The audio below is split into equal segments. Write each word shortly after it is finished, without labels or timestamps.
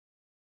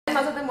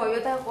মাজতে মই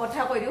এটা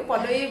কথা কৈ দিওঁ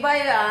পল্লৱী বাই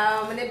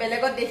মানে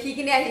বেলেগত দেখি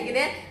কিনে আহি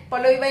কিনে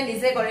পল্লৱী বাই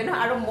নিজে কৰে ন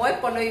আৰু মই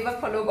পল্লৱী বাক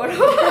ফলো কৰো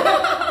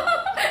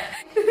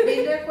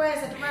বেন্দে কৈ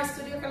আছে তোমাৰ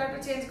ষ্টুডিও কালাৰটো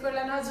চেঞ্জ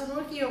কৰিলা ন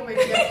জুনুৰ কি হ'ব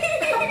এতিয়া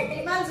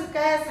ইমান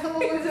জুকাই আছে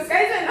মোক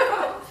জুকাই যায় ন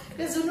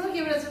জুনু কি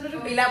বলে জুনুটো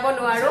মিলাব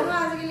নোৱাৰো জুনু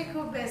আজিকালি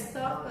খুব ব্যস্ত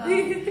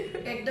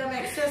একদম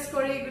এক্সেস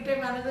কৰি গুটে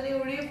মানুহজনী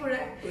উৰি ফুৰে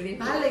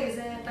ভাল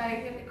লাগিছে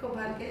তাইকে খুব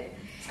ভালকে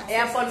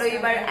এয়া পল্লৱী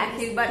বাৰ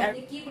আশীৰ্বাদ আৰু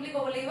কি বুলি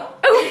ক'ব লাগিব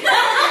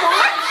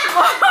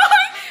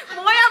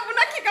মই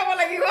আপোনাক শিকাব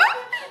লাগিব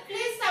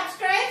প্লিজ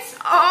সাবস্ক্ৰাইব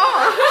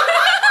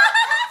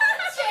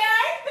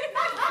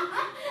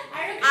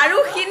আৰু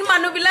হিন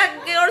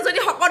মানুহবিলাকৰ যদি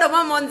শকত হ'ব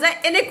মন যায়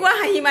এনেকুৱা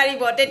হাঁহি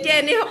মাৰিব তেতিয়া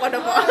এনে শকত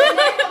হ'ব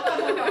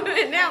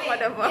এনে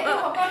শকত হ'ব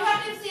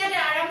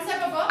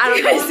আৰু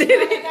খাইছে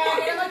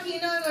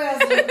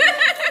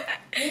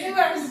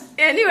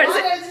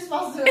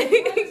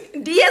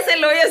দি আছে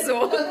লৈ আছো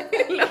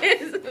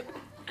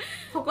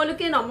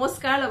সকলোকে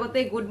নমস্কাৰ লগতে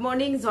গুড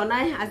মৰ্নিং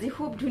জনাই আজি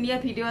খুব ধুনীয়া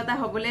ভিডিঅ' এটা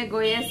হ'বলৈ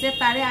গৈ আছে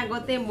তাৰে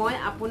আগতে মই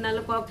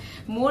আপোনালোকক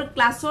মোৰ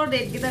ক্লাছৰ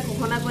ডেটকেইটা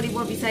ঘোষণা কৰিব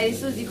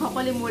বিচাৰিছো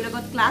যিসকলে মোৰ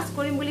লগত ক্লাছ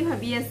কৰিম বুলি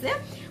ভাবি আছে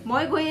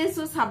মই গৈ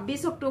আছো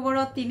 26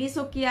 অক্টোবৰত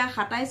তিনিচুকীয়া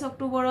 27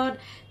 অক্টোবৰত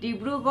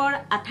ডিব্ৰুগড়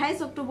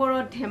 28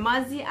 অক্টোবৰত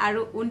ধেমাজি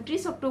আৰু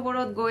 29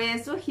 অক্টোবৰত গৈ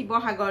আছো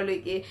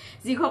শিৱসাগৰলৈকে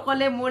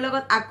যিসকলে মোৰ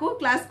লগত আকৌ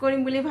ক্লাছ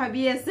কৰিম বুলি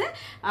ভাবি আছে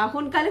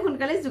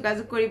সোনকালে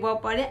যোগাযোগ কৰিব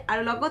পাৰে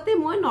আৰু লগতে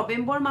মই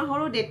নৱেম্বৰ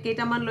মাহৰো ডেট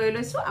কেইটামান লৈ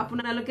লৈছো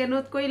আপোনালোকে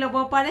নোট কৰি ল'ব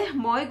পাৰে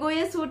মই গৈ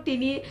আছো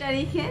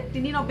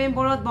 3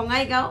 নৱেম্বৰত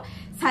বঙাইগাঁও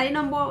 4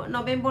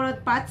 নৱেম্বৰত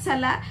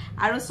পাঠশালা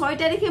আৰু 6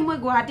 তাৰিখে মই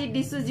গুৱাহাটীত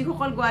দিছো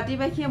যিসকল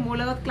গুৱাহাটীবাসীয়ে মোৰ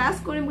লগত ক্লাছ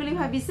কৰিম বুলি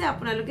ভাবিছে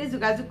আপোনালোকে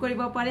যোগাযোগ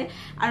কৰিব পাৰে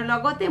আৰু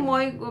লগতে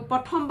মই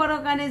প্ৰথমবাৰৰ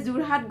কাৰণে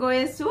যোৰহাট গৈ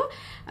আছো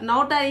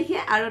 9 তাৰিখে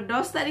আৰু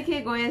 10 তাৰিখে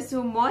গৈ আছো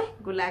মই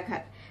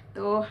গোলাঘাট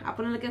তো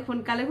আপোনালোকে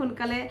সোনকালে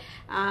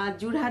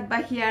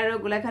যোৰহাটবাসী আৰু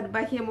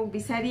গোলাঘাটবাসীয়ে মোক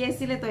বিচাৰি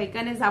আছিল তো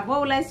এইকাৰণে যাব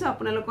ওলাইছো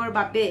আপোনালোকৰ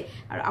বাবে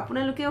আৰু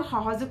আপোনালোকেও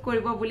সহযোগ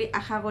কৰিব বুলি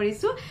আশা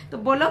কৰিছো তো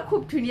বলক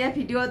খুব ধুনীয়া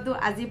ভিডিঅ'টো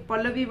আজি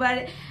পল্লৱী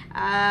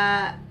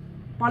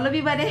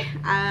বাৰে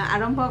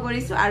আৰম্ভ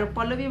কৰিছো আৰু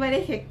পল্লৱী বাৰে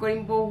শেষ কৰিম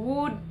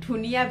বহুত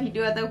ধুনীয়া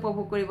ভিডিঅ' এটা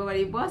উপভোগ কৰিব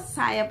পাৰিব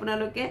চাই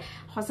আপোনালোকে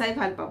সঁচাই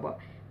ভাল পাব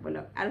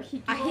বলক আৰু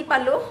আহি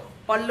পালো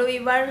পল্লৱী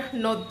বাৰ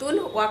নতুন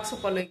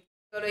ওয়াৰ্কশ্বপলৈ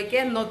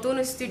নতুন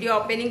ষ্টুডিঅ'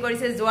 অপেনিং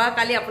কৰিছে যোৱা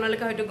কালি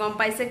আপোনালোকে হয়তো গম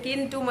পাইছে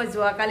কিন্তু মই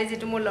যোৱা কালি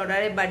যেটো মোৰ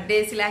লৰাৰে বাৰ্থডে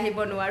আছিল আহিব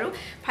নোৱাৰো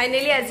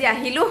ফাইনালি আজি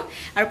আহিলো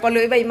আৰু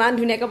পল্লৱী বা ইমান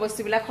ধুনীয়াকৈ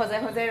বস্তুবিলাক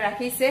সজাই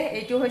ৰাখিছে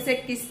এইটো হৈছে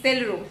ক্ৰিষ্টেল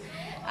ৰুম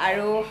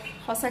আৰু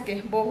সঁচাকে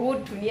বহুত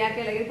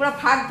ধুনীয়াকৈ লাগে পুৰা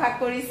ভাগ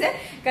কৰিছে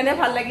কাৰণে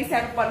ভাল লাগিছে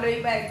আৰু পল্লৱী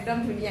বা একদম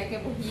ধুনীয়াকৈ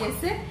বহি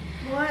আছে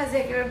মই আজি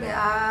একেবাৰে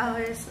বেয়া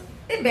হৈ আছো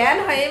বেয়া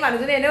নহয়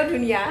মানুহজনী এনেও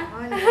ধুনীয়া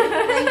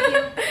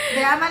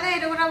বেয়া মানে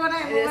এইটো কথা মানে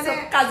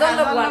কাজল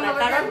লগোৱা নাই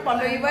কাৰণ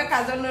পল্লৱী বাই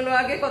কাজল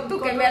নলোৱাকে কতো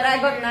কেমেৰা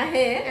আগত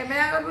নাহে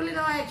কেমেৰা আগত বুলি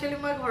নহয় একচুৱেলি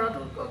মই ঘৰতো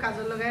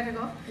কাজল লগাই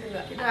থাকো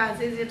কিন্তু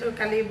আজি যেটো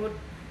কালি বহুত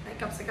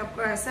মেকআপ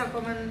কৰা আছে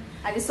অকমান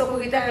আজি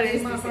চকুকিটা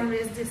ৰেষ্ট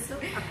দিছো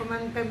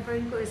অকমান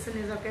পেম্পাৰিং কৰিছে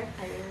নিজকে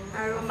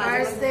আৰু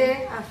ফাৰ্ষ্ট ডে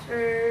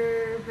আফটাৰ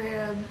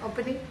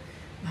ওপেনিং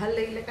ভাল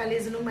লাগিলে কালি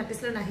জুনু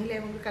মাতিছিল নাহিলে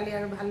মই কালি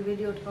আৰু ভাল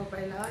ভিডিঅ' উঠাব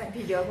পাৰিলা হয়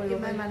ভিডিঅ' কৰিব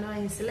ইমান মানুহ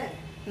আহিছিলে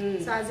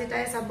সো আজি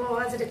তাই চাব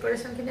আজি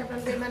ডেকোৰেশ্যন খিনি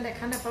আপোনালোকে ইমান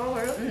দেখা নাপাব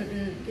বাৰু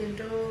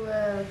কিন্তু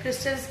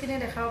ক্ৰিষ্টেলছ খিনি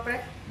দেখাব পাৰে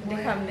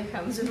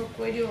দেখাম জুনু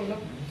কৈ দিও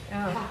অলপ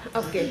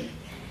ওকে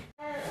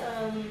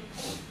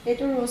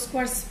এইটো ৰ'জ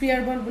কোৱাৰ্টজ স্পিয়াৰ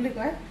বল বুলি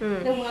কয়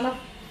এটা one of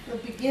the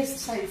biggest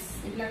size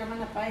এইবিলাক আমাৰ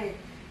নাপায়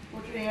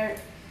বহুত ৰেয়াৰ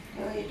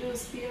এইটো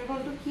স্পিয়াৰ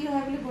বলটো কি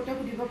হয় বুলি গোটে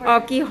সুধিব পাৰে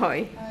কি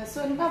হয় সো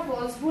এনেকুৱা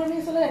বলছবোৰ আমি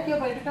চলে ৰাখিব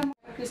পাৰি এটা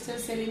ক্ৰিষ্টেল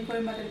সেলিং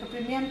কৰিম বা তেনেকুৱা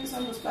প্ৰিমিয়াম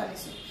কিছুমান বস্তু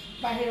আনিছো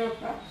বাহিৰৰ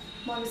পৰা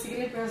মই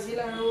বেছিকেলি ব্ৰাজিল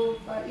আৰু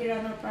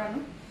ইৰাণৰ পৰা আনো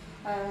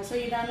সো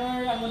ইৰাণৰ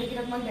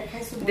আঙুলিকেইটাক মই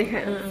দেখাইছো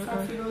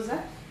ফিৰোজা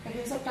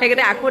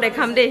সেইকেইটা আকৌ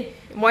দেখাম দেই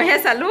মইহে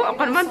চালো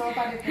অকণমান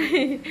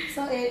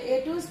সো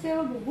এইটো স্পিয়াৰ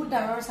বহুত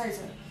ডাঙৰ সাইজ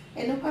হয়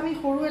এনেকুৱা আমি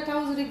সৰু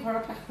এটাও যদি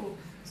ঘৰত ৰাখো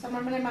সো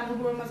আমাৰ মানে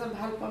মানুহবোৰৰ মাজত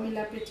ভাল পোৱা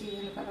মিলা প্ৰীতি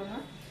এনেকুৱা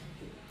ধৰণৰ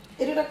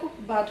এইটো এটা খুব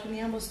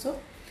ধুনীয়া বস্তু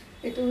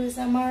এইটো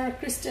হৈছে আমাৰ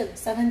ক্ৰিষ্টেল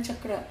 7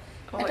 চক্ৰ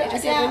এটা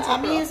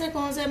আমি যে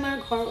কওঁ যে আমাৰ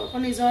ঘৰ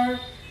নিজৰ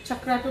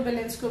চক্ৰটো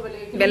বেলেন্স কৰিব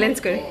লাগে বেলেন্স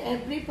কৰে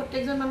এভৰি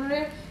প্ৰত্যেকজন মানুহৰে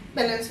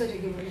বেলেন্স হৈ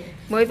থাকিব লাগে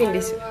মই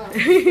পিন্ধিছো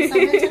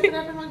 7 চক্ৰটো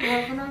আমাৰ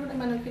ঘৰখনৰ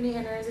মানুহখিনি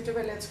এনাৰ্জিটো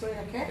বেলেন্স কৰি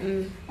ৰাখে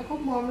খুব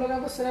মৰম লগা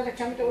বস্তু এটা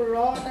দেখাম তো ৰ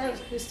এটা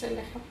ক্ৰিষ্টেল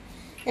দেখাম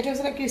এটা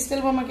হৈছে ক্ৰিষ্টেল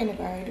বমা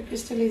কেনেকুৱা হয় এইটো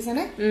ক্ৰিষ্টেল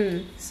হিচানে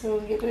সো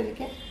এইটো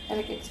এনেকে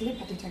একচুয়ালি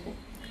ফাটি থাকে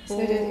so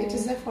it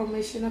is the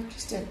formation of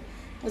crystal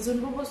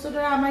যোনবোৰ বস্তু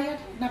ধৰা আমাৰ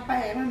ইয়াত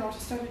নাপায় আমাৰ নৰ্থ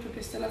ইষ্টৰ এইটো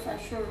ক্ৰিষ্টেলৰ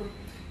ফাৰ্ষ্টৰ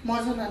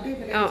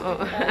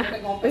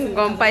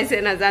গম পাইছে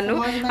নাজানো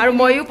আৰু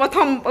মইও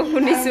প্ৰথম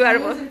শুনিছো আৰু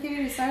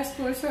ৰিচাৰ্চ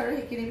কৰিছো আৰু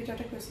এইখিনি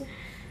ভিতৰতে কৈছো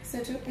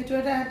এইটো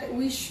এটা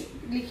উইশ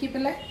লিখি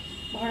পেলাই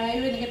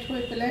ভৰাইও এনেকে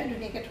থৈ পেলাই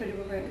ধুনীয়াকে থৈ দিব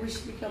পাৰে উইশ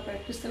লিখিব পাৰে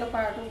ক্ৰিষ্টেলৰ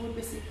পাৱাৰটো বহুত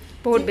বেছি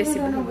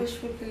উইশ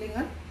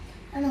ফুলফিলিঙত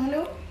আৰু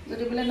নহলেও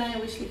যদি বোলে নাই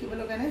উইশ লিখিব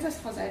লগা নাই জাষ্ট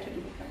সজাই থৈ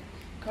দিব পাৰে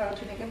ঘৰত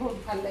ধুনীয়াকে বহুত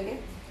ভাল লাগে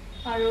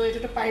আৰু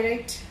এটো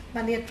পাইৰাইট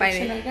মানে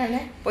এট্ৰাকচনৰ কাৰণে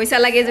পইচা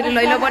লাগে যদি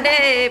লৈ লব দে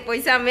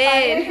পইচা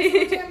মেন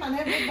মানে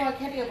বহুত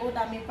বৰখালি বহুত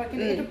দামী পাকি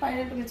এটো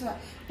পাইৰাইট তুমি চোৱা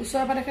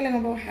উছৰ পৰা দেখালে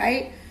হ'ব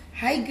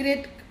হাই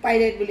গ্ৰেড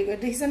পাইৰাইট বুলি কয়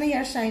দেখিছা না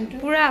ইয়াৰ শাইনটো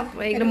পুৰা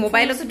একদম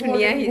মোবাইলতো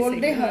ধুনিয়া আহিছে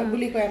গোল্ডে হয়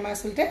বুলি কয় আমাৰ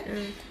আসলতে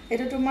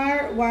এটো তোমাৰ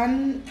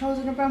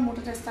 1000 পৰা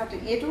মোটতে ষ্টাৰ্টিং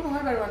এটো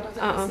নহয় বাৰু 1000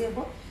 বেছি হ'ব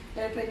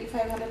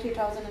 2500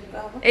 3000 এনেকুৱা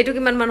হ'ব এটো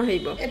কিমান মান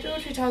হইব এটো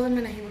 3000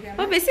 মান আহিব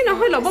কি বেছি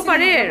নহয় লব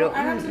পাৰে আৰু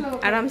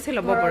আৰামছে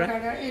লব পৰা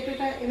এটো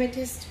এটা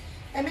এমেথিষ্ট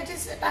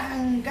এটা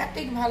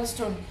সাংঘাতিক ভাল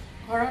ষ্টন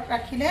ঘৰত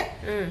ৰাখিলে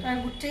তাৰ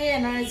গুটে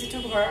এনাৰ্জিটো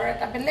ঘৰৰ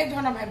এটা বেলেগ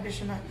ধৰণৰ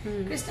ভাইব্ৰেচন হয়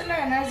ক্ৰিষ্টেলৰ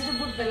এনাৰ্জিটো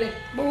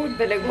বহুত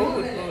বেলেগ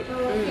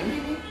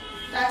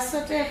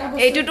তাৰসতে এটা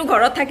এইটো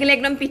ঘৰত থাকিলে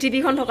একদম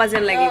পৃথিৱীখন থকা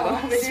যেন লাগিব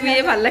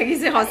সুয়ে ভাল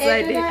লাগিছে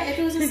হসাই দে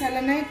এটো হৈছে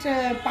সেলেনাইট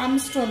পাম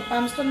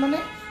ষ্টন মানে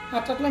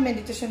হাতত লৈ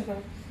মেডিটেশন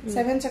কৰে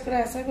 7 চক্ৰ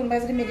আছে কোনবা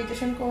যদি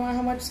মেডিটেশন কৰা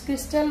সময়ত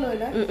ক্ৰিষ্টেল লৈ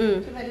লয়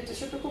তো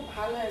মেডিটেশনটো খুব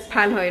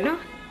ভাল হয় ন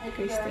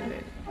ক্ৰিষ্টেল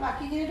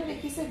বাকি কিটো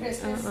দেখিছে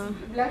ব্ৰেসলেটস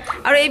ব্ল্যাক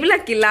আৰু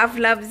এইবিলাক কি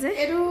লাভ যে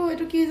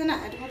এটো কি জানা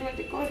এটো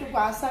অটোমেটিক কয় এটো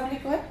বাসা বুলি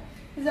কয়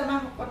জামা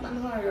হকত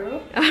মানুহৰ আৰু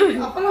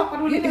অকল হকত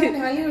বুলি নহয়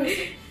নেমালি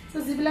হৈছে সো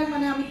জিবিলাক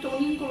মানে আমি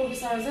টোনিং কৰিব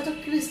বিচাৰো যে তো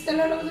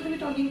ক্ৰিষ্টেলৰ লগত যদি তুমি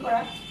টোনিং কৰা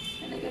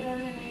এনেকে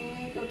ধৰণে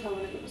এনেকে উঠাব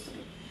লাগে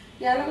বস্তুটো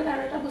ইয়াৰ লগত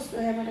আৰু এটা বস্তু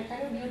হয় মানে দেখাই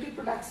বিউটি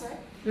প্ৰডাক্টছ হয়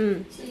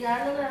সো ইয়াৰ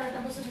লগত আৰু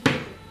এটা বস্তু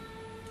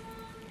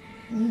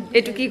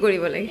এটো কি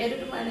কৰিব লাগে এটো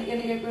তোমাৰ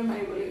এনেকে কৰি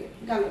মাৰিব লাগে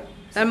গালত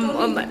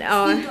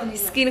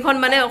স্কিনখন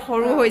মানে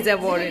সৰু হৈ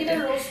যাব আৰু এটা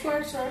ৰ'জ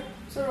কোৱাৰ্টছৰ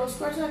সো ৰ'জ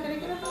কোৱাৰ্টছৰ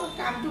কেনেকৈ তো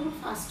কামটো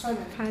ফাস্ট হয়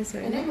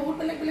মানে বহুত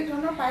বেলেগ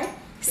ধৰণৰ পায়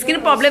স্কিন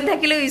প্ৰবলেম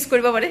থাকিলে ইউজ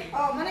কৰিব পাৰে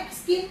মানে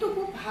স্কিনটো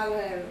খুব ভাল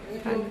হয় আৰু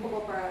এটো ক'ব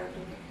পাৰা আৰু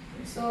তুমি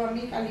সো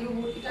আমি কালিও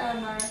বহুত কিটা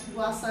আমাৰ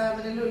গোৱাসা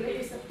মানে লৈ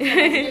লৈছে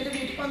এটো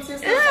বিউটি কনসিয়াস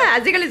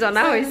আজিকালি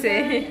জনা হৈছে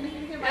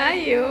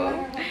আইও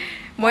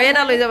মই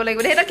এটা লৈ যাব লাগিব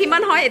এটা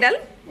কিমান হয় এডাল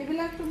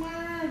এবিলাক তোমাৰ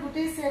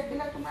গুটে সেট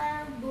বিলাক তোমাৰ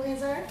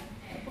 2000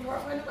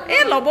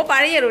 লব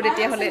পাৰি আৰু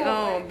তেতিয়া হলে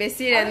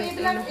বেছি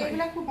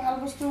এইবিলাক খুব ভাল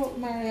বস্তু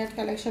মানে ইয়াত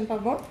কালেকশন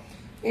পাব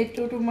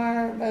এটো তোমাৰ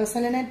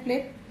সেলেনাইট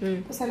প্লেট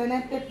তো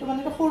সেলেনাইট প্লেটটো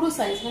মানে সৰু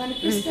সাইজ মানে আমি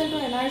ক্ৰিস্টালটো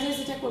এনাৰ্জি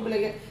যেটা কৰিব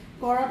লাগে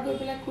ঘৰত গৈ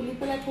পেলাই খুলি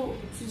পেলাই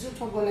ফ্ৰিজত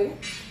থব লাগে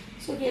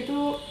সো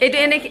এটো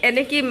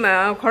এনে কি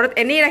ঘৰত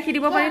এনে ৰাখি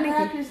দিব পাৰি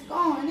নেকি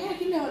এনে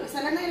ৰাখিলে হ'ল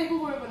সেলেনাইট একো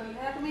কৰিব নালাগে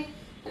ধৰা তুমি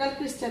এটা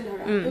ক্ৰিস্টাল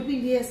ধৰা তো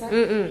পিন্ধি আছা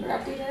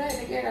ৰাতি ধৰা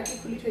এনেকে ৰাতি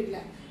খুলি থৈ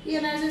দিলা ই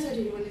এনাৰ্জি হৈ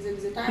থাকিব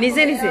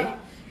নিজে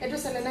এটো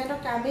সেলেনাইটৰ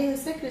কামে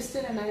হৈছে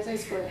ক্ৰিস্টাল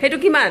এনাৰ্জাইজ কৰে হেতু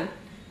কিমান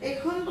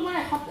এখন তোমাৰ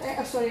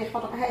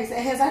 100 টকা আছে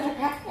 1000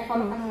 টকা 100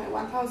 টকা নহয়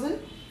 1000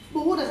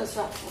 বহুত আছে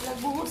সব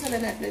বহুত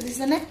সেলেনাইট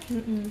দিছনে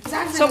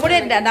সবৰে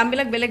দাম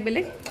বিলাক বেলেগ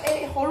এই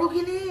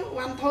সৰুখিনি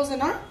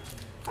 1000 ৰ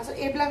আছে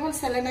এইবিলাক হল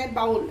সেলেনাইট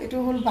বাউল এটো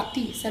হল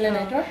বাটি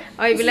সেলেনাইটৰ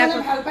এইবিলাক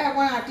ভাল পায়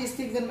আমাৰ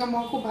আৰ্টিস্টিক যেনকা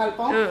মই খুব ভাল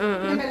পাওঁ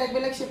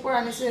বেলেগ শেপৰ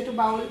আনিছো এটো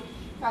বাউল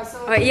আছে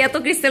ইয়াতো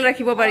ক্ৰিস্টাল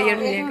ৰাখিব পাৰি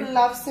আৰু এটো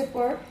লাভ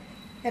শেপৰ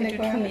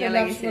এনেকুৱা ধুনীয়া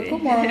লাগিছে খুব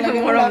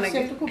মৰম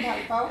লাগে খুব ভাল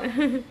পাওঁ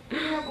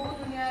বহুত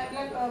ধুনীয়া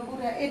বহুত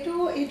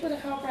এইটো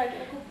দেখাব পাৰে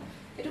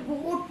এটো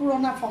বহুত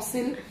পুৰণা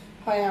ফসিল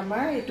হয়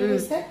আমাৰ এটো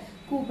হৈছে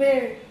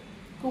কুবেৰ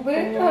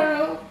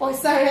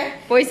পইচা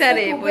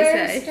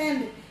স্ট্যান্ড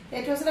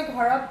এটো আছে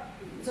ঘৰত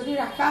যদি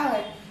ৰাখা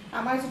হয়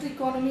আমাৰ যদি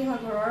ইকোনমি হয়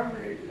ঘৰৰ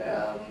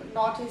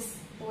নৰ্থ ইষ্ট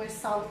ওয়েস্ট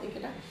সাউথ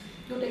একেটা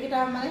দুটেকিটা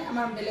মানে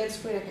আমাৰ ব্যালেন্স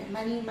কৰি ৰাখে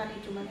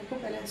মানিটো মানে খুব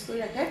ব্যালেন্স কৰি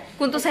ৰাখে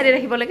কোনটো সাইডে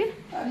ৰাখিব লাগে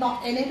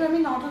এনেটো আমি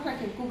নৰ্থত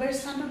ৰাখিম কুবেৰ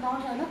স্থানটো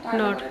নৰ্থ হয় না তাৰ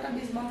লগত এটা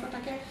 20 মন্ত্ৰ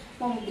থাকে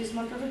মই 20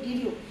 মন্ত্ৰটো দি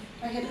দিও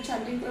হেতু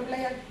চান্টিং কৰি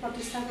পেলাই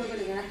প্ৰতিষ্ঠা কৰিব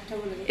লাগে ৰাখি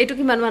থব লাগে এটো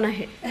কিমান মান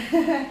আহে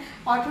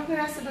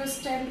অটোকেৰাছ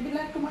ষ্টেণ্ড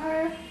বিলাক তোমাৰ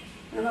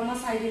ৰবা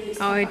সাইডে দিছে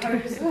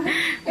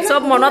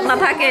সব মনত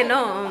নাথাকে ন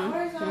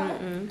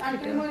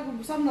মই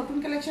সব নতুন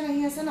কালেকশন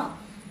আহি আছে ন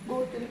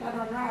বহুত তেনেকা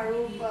ধৰণৰ আৰু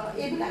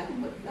এইবিলাক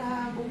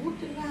বহুত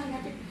তেনেকা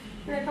হাঙাটিক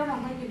ৰেটৰ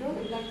নহয় কিন্তু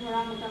এইবিলাক ধৰা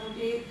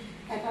মোটামুটি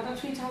এটা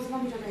 3000 ৰ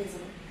ভিতৰত আহিছে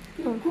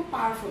খুব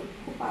পাৱাৰফুল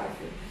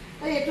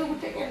এইটো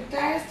গুটে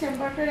এন্টায়াৰ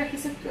চেম্বাৰটো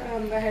ৰাখিছে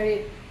হেৰি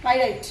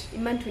পাইৰাইট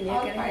ইমান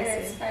ধুনীয়াকৈ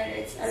ৰাখিছে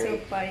পাইৰাইট আৰু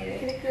পাইৰাইট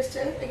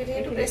ক্ৰিস্টাল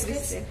এটো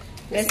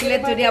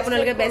ব্ৰেসলেট যদি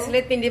আপোনালোকে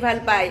ব্ৰেসলেট পিন্ধি ভাল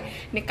পায়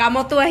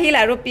কামতো আহিল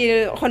আৰু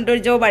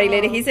সৌন্দৰ্যও বাঢ়িলে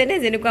দেখিছে নে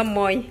যেনেকুৱা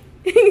মই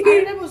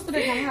আৰে বস্তু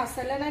দেখা না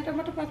সেলেনাইটৰ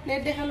মতে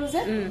প্লেট দেখালো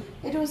যে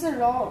এটো হৈছে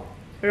ৰ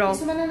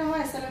কিছুমানে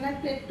নহয় সেলেনাইট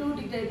প্লেটটো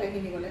দিগদাৰি পাই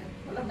কিনিবলে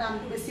অলপ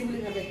দামটো বেছি বুলি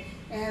ভাবে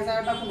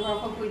 1000 বা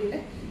 1500 কৈ দিলে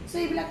সো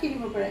এইবিলাক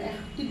কিনিব পাৰে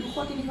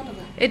 200 300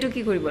 টকা এটো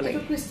কি কৰিব লাগে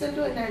এটো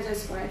ক্ৰিস্টালটো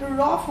এনাৰ্জাইজ কৰে এটো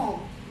ৰ ফৰ্ম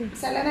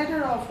সেলেনাইটৰ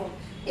ৰ ফৰ্ম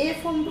এই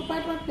ফৰ্মটো পাই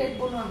তোমাৰ প্লেট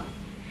বনোৱা হয়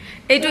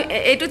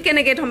এইটোত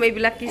কেনেকে থম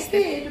এইবিলাক কিস্তে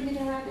এইটো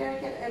মিঠৰা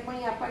মই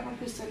ইয়াপা এখন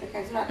ক্ৰিস্টাল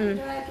দেখাইছো ৰাতি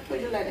ধৰা এটো থৈ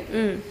দিলা দেখি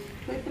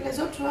থৈ পেলাই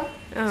যত থোৱা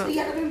সো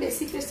ইয়াত আমি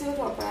বেছি ক্ৰিস্টাল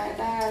থব পাৰা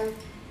এটা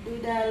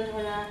দুইডাল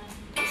ধৰা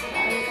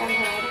আৰু এটা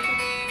ধৰা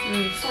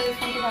সৰি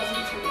ফোনটো বাজি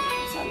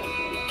চলে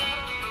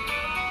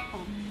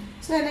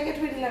সো এনেকে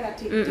থৈ দিলা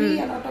ৰাতি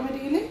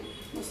অটোমেটিক্যালি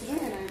বস্তুটো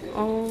এনাৰ্জাইজ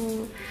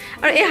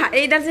আৰু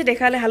এইডাল যে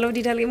দেখালে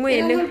হালধি ঢালি মই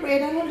এনে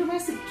এইডাল তোমাৰ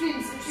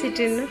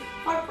সিট্ৰিন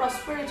ফৰ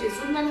প্ৰসপেৰিটি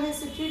যোন মানুহে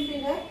সিট্ৰিন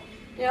পিন্ধে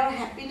তেওঁৰ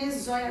হ্যাপিনেস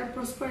জয় আৰু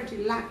প্ৰসপাৰিটি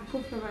লাখ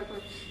খুব ব্যৱহাৰ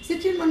কৰে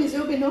চিট্ৰিন মই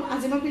নিজেও পিনো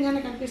আজি মই পিনা না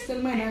ক্ৰিষ্টেল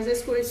মই এনাৰ্জাইজ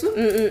কৰিছো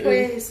কৈ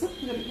আহিছো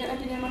গতিকে এটা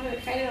পিনা মই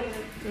খাই ৰব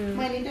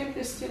মই এনি টাইম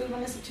ক্ৰিষ্টেল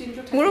মানে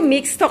চিট্ৰিনটো মোৰ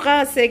মিক্স থকা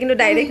আছে কিন্তু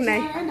ডাইৰেক্ট নাই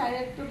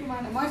ডাইৰেক্ট তো তোমাৰ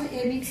মই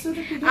এই মিক্সটো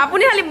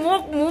আপুনি খালি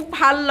মোক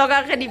ভাল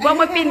লগাকে দিব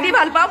মই পিন্ধি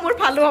ভাল পাওঁ মোৰ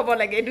ভালো হ'ব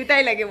লাগে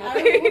দুটাই লাগে মোক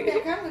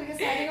দেখা মই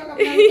চাইডে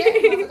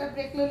আপোনালোকে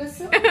ব্ৰেক লৈ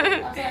লৈছো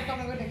আচ্ছা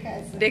আপোনালোকে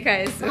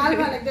দেখাইছো ভাল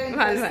ভাল একদম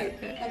ভাল ভাল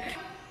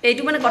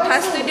এইটো মানে কথা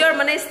ষ্টুডিওৰ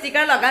মানে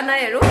ষ্টিকাৰ লগা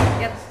নাই আৰু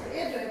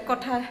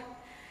কথা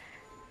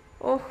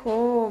ওহো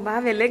বা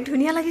বেলেগ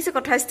ধুনীয়া লাগিছে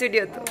কথা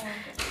ষ্টুডিওটো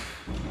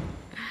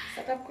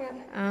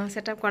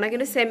সেটআপ কৰা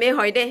কিন্তু সেমে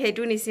হয় দে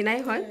হেতু নিচিনাই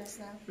হয়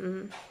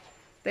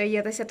তো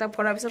ইয়াতে সেটআপ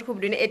কৰাৰ পিছত খুব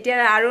ধুনীয়া এতিয়া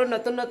আৰু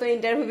নতুন নতুন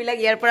ইন্টাৰভিউ বিলাক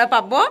ইয়াৰ পৰা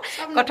পাব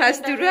কথা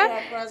ষ্টুডিও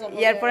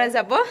ইয়াৰ পৰা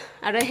যাব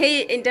আৰু সেই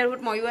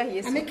ইন্টাৰভিউত মইও আহি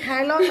আছো আমি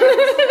খাই লওঁ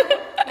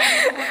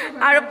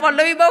আৰু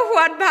পল্লৱী বাও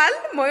খুৱাত ভাল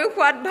মইও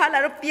খুৱাত ভাল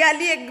আৰু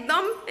পিয়ালি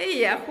একদম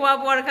এইয়া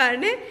খুৱাবৰ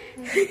কাৰণে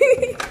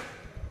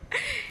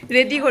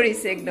ৰেডি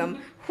কৰিছে একদম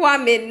খুৱা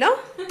মেন ন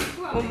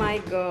ও মাই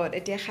গড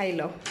এতিয়া খাই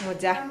ল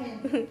মজা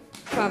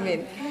খুৱা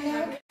মেন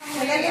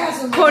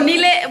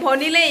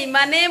ভনিলে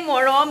ইমানে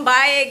মৰম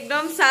বাই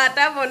একদম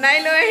চাহটা বনাই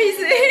লৈ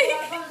আহিছে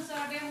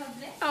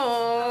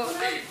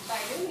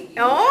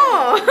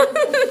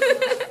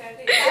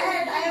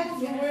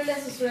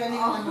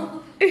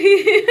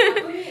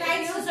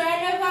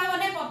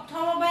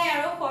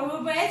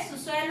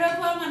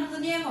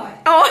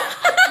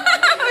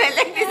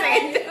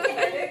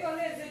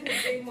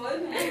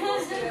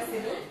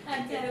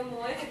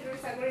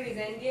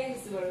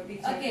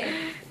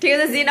ঠিক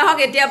আছে যি নহওক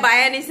এতিয়া বাই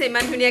আনিছে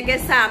ইমান ধুনীয়াকে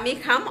চাহ আমি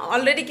খাম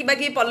অলৰেডি কিবা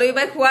কি পল্লৱী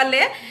বাই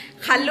খুৱালে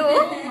খালো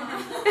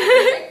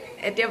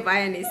এতিয়া বাই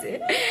আনিছে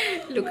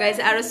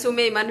লুকাইছে আৰু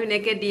সুমে ইমান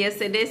ধুনীয়াকে দি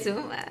আছে দে সু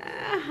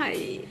হাই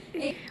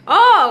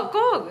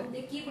কক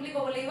কি বুলি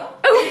ক'ব লাগিব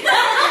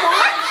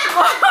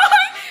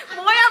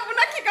মই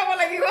আপোনাক শিকাব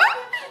লাগিব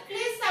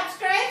প্লিজ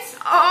সাবস্ক্ৰাইব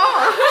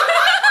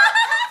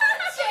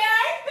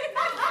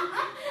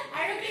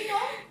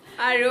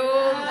আৰু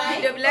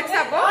ভিডিও বিলাক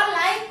চাব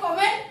লাইক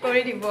কমেন্ট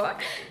কৰি দিব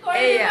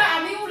এয়া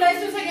আমি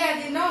উলাইছো সাগে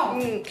আজি ন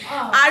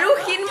আৰু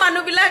হিন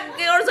মানুহ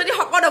বিলাকৰ যদি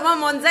হকত হ'ব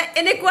মন যায়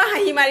এনেকুৱা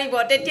হাঁহি মাৰিব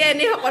তেতিয়া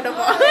এনে হকত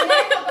হ'ব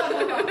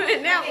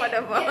এনে হকত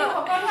হ'ব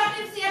হকত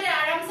টিপছ ইয়াতে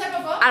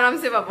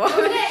আৰামছে পাব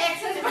মানে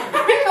এক্সাৰসাইজ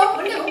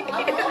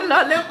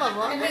ললেও পাব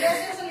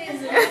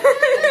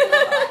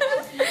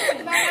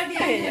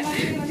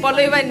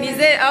পল্লৱী বাই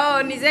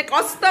নিজে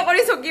কষ্ট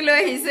কৰি চকী লৈ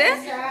আহিছে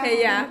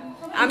হেয়া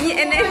আমি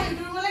এনে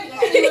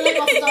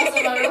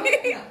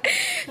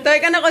তো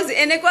এইকাৰণে কৈছো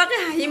এনেকুৱাকে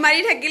হাঁহি মাৰি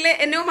থাকিলে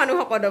এনেও মানুহ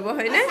শকত হ'ব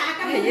হয়নে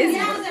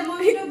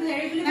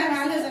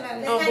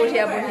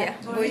বঢ়িয়া বঢ়িয়া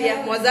বঢ়িয়া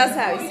মজা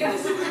চাহ হৈছে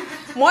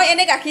মই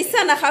এনে গাখীৰ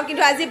চাহ নাখাওঁ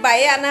কিন্তু আজি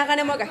বায়ে আনাৰ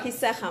কাৰণে মই গাখীৰ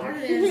চাহ খাম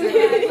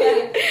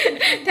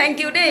থেংক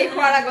ইউ দেই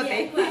খোৱাৰ আগতে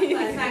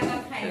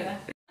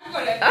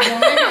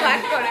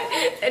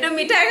এইটো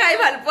মিঠাই খাই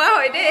ভাল পোৱা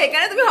হয় দেই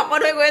সেইকাৰণে তুমি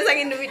শকত হৈ গৈ আছা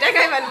কিন্তু মিঠাই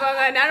খাই ভাল পোৱা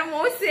কাৰণে আৰু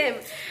ময়ো চেম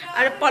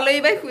আৰু পল্লৱী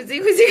বাই খুজি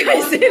খুজি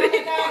খাইছে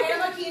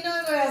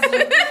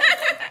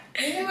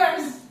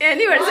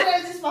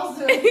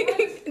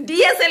দি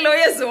আছে লৈ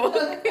আছো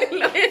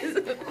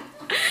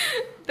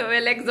তো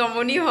বেলেগ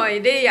জমনি হয়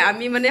দেই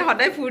আমি মানে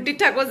সদায় ফূৰ্তিত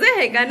থাকো যে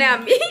সেইকাৰণে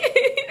আমি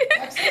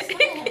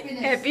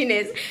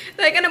হেপিনেছ তো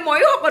সেইকাৰণে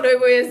ময়ো শকত হৈ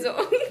গৈ আছো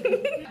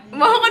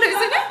মই শকত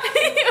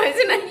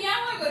হৈছে নে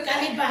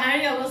কালি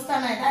বাহাৰী অৱস্থা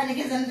নাই তাই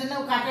নেকি যেনে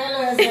উকাটে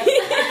লৈ আছে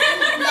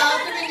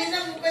লাউটো পিন্ধিছে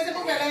মোক কৈছে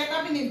মোক বেলেগ এটা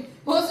পিন্ধিম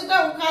ভোজটা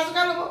উকা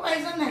চুকা ল'ব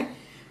পাৰিছ নাই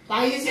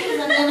পাইছো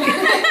যেনে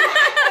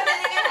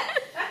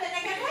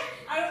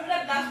আৰু পুৰা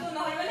গ্লাছটো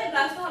নহয় মানে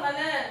গ্লাছটো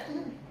হলালে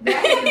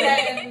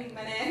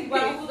মানে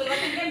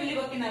গুৱাহাটীত মিলিব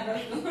কিনা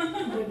গ্লাছটো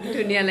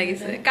ধুনীয়া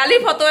লাগিছে কালি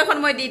ফটো এখন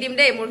মই দি দিম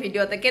দেই মোৰ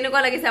ভিডিওতে কেনেকুৱা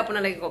লাগিছে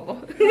আপোনালোকে ক'ব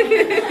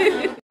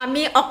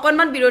আমি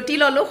অকণমান বিৰতি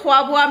ললো খোৱা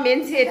বোৱা মেইন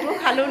যেটো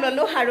খালো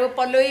ললো আৰু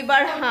পল্লৱী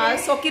বাৰ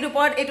চকীৰ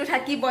ওপৰত এইটো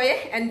থাকিবই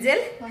এঞ্জেল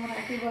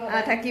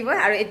থাকিবই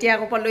আৰু এতিয়া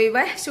আকৌ পল্লৱী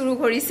বাই শুৰু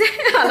কৰিছে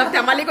অলপ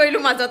ধেমালি কৰিলো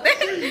মাজতে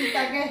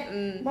তাকে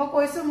মই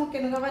কৈছো মোক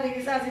কেনেকুৱা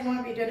দেখিছা আজি মই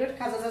ভিডিওটোত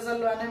খাজা চাজা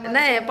লোৱা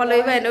নাই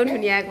পল্লৱী বাই এনেও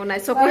ধুনীয়া একো নাই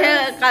চকুহে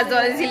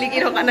কাজল জিলিকি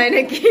থকা নাই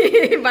নেকি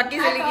বাকি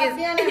জিলিকি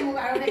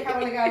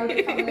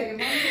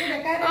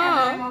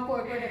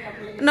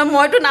ন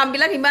মইতো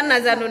নামবিলাক ইমান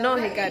নাজানো ন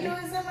সেইকাৰণে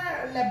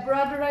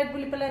লেব্ৰাডৰাইট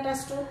বুলি পেলাই এটা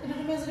ষ্ট্ৰোক কিন্তু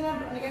তুমি যদি মই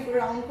এনেকৈ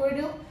ৰাউণ্ড কৰি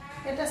দিওঁ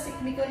এটা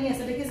সিকমিকনি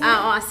আছে দেখিছা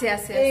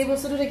আছে এই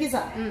বস্তুটো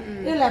দেখিছা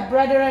এই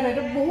লেব্ৰাডৰাইট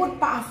এটা বহুত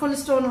পাৱাৰফুল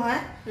ষ্টোন হয়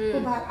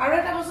খুব ভাল আৰু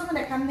এটা বস্তু মই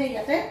দেখাম দেই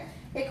ইয়াতে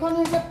এখন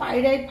হৈছে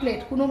পাইৰাইট প্লেট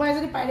কোনোবাই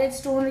যদি পাইৰাইট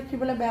ষ্টোন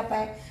ৰাখিবলৈ বেয়া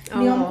পায়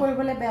নিয়ম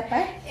কৰিবলৈ বেয়া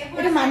পায়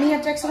এটা মানি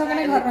এট্ৰেকচনৰ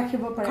কাৰণে ঘৰত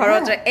ৰাখিব পাৰে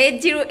ঘৰত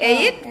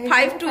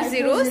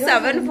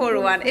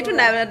 8085207141 এইটো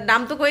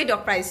নামটো কৈ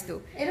দিয়ক প্ৰাইচটো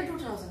এটা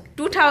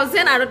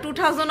 2000 আৰু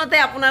 2000তে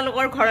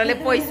আপোনালোকৰ ঘৰলৈ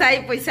পইচা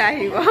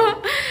আহিব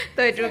তো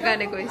এইটোৰ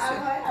কাৰণে কৈছো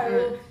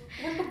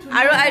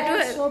আৰু এইটো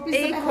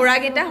এই ঘোঁৰা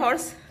গিটা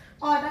হৰ্স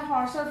এটা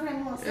হৰ্সৰ ফ্ৰেম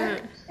আছে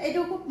এইটো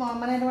খুব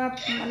মানে তোমাৰ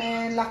মানে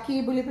লাকি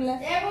বুলি পেলাই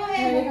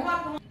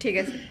ঠিক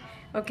আছে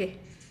ওকে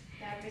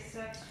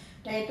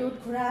এইটোত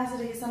ঘোঁৰা আছে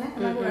দেখিছানে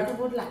আমাৰ ঘোঁৰাটো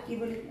বহুত লাকি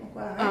বুলি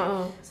কোৱা হয়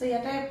সো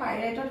ইয়াতে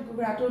পাইৰেটত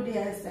ঘোঁৰাটো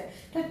দিয়া আছে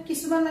তাত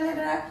কিছুমান মানে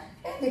ধৰা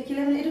দেখিলে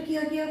মানে এইটো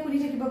কিয় কৰি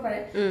থাকিব পাৰে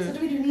সো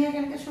তুমি ধুনীয়া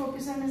কেনেকৈ শো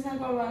পিছৰ নিচিনা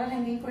কৰবালা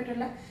হেংগিং কৰি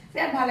থলা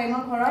বিৰাট ভাল লাগে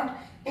মই ঘৰত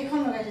এখন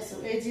লগাই দিছো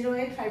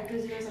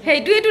 808520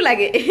 সেইটোৱেটো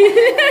লাগে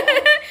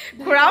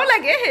ঘোঁৰাও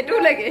লাগে সেইটোও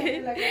লাগে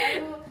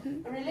আৰু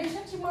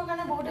ৰিলেশনশিপৰ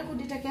কাৰণে বহুতে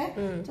সুধি থাকে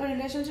তো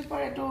ৰিলেশনশিপৰ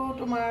এটো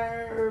তোমাৰ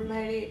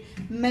হেৰি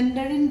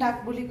মেন্ডাৰিন ডাক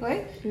বুলি কয়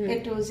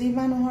এটো যি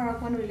মানুহৰ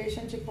অকন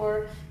ৰিলেশনশিপৰ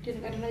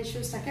তেনেকুৱা ধৰণৰ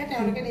ইস্যুজ থাকে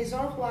তেওঁলোকে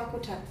নিজৰ খোৱা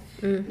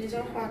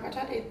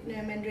কোঠাত এই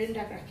মেন্ডাৰিন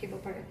ডাক ৰাখিব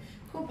পাৰে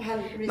খুব ভাল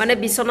মানে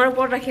বিছনাৰ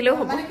ওপৰত ৰাখিলেও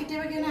হ'ব মানে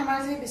কেতিয়াবা কি আমাৰ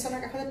যে বিছনাৰ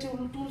কাষতে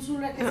টুল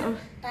ৰাখে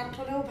তাত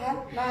থলেও ভাল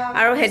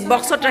আৰু হেড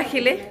বক্সত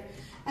ৰাখিলে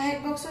হেড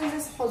বক্সত যে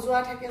সজোৱা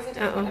থাকে যে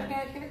তাত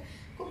ৰাখিলে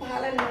খুব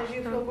ভাল এনাৰ্জি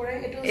ফ্লো কৰে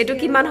এটো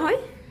কিমান হয়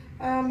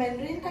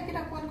মেন্ডাৰিন কাকিটা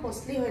অকন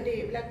কষ্টলি হয় দেই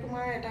এইবিলাক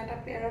তোমাৰ এটা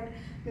পেয়াৰত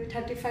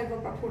 35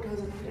 পৰা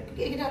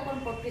 4000 এইটা অকন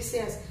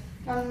প্ৰিচিয়াছ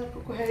কাৰণ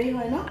হেৰি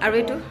হয় ন আৰু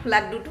এটো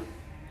লাড্ডুটো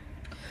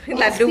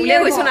লাড্ডু বুলিয়ে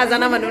কৈছো না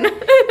জানা মানুহ না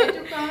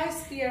এটো কয়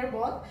স্পিয়াৰ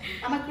বল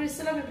আমাৰ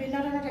ক্ৰিষ্টেলৰ বিভিন্ন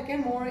ধৰণৰ থাকে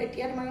মোৰ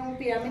এতিয়া তোমাৰ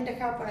পিৰামিড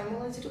দেখাব পাৰে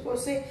মই যেটো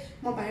কৈছে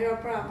মই বাহিৰৰ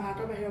পৰা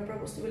ভাৰতৰ বাহিৰৰ পৰা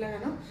বস্তুবিলাক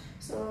আনো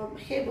সো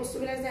সেই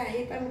বস্তুবিলাক যে আহি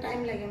পাম টাইম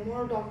লাগে মোৰ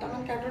 10টা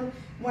মান কাৰ্টন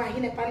মই আহি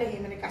নেপালেহি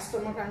মানে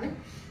কাস্টমাৰ কাৰণে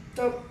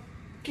তো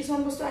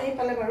কিছুমান বস্তু আহি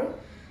পালে বাৰু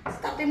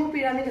তাতে মোৰ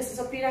পিৰামিড আছে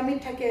সো পিৰামিড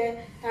থাকে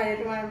তাৰে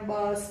তোমাৰ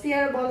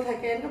স্পিয়াৰ বল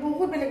থাকে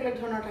বহুত বেলেগ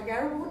ধৰণৰ থাকে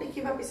আৰু বহুত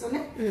দেখিবা পিছনে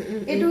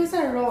এটো হৈছে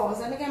ৰ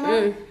যেনেকৈ আমি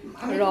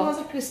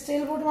যে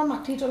ক্ৰিষ্টেল বোৰ তোমাৰ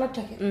মাটিৰ তলত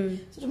থাকে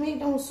সো তুমি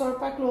একদম ওচৰৰ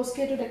পৰা ক্লোজ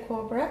কে এটো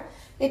দেখুৱা পৰা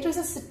এটো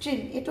হৈছে সিট্ৰিন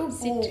এটো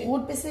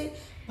বহুত বেছি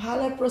ভাল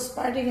হয়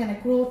প্ৰসপাৰিটি মানে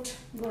গ্ৰোথ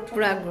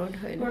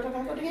হয়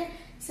গতিকে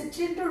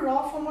সিট্ৰিনটো ৰ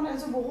ফৰ্মত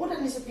আছে বহুত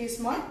আনিছো পিস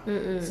মই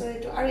সো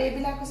এটো আৰু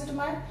এইবিলাক হৈছে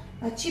তোমাৰ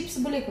চিপস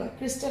বুলি কয়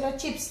ক্ৰিষ্টেলৰ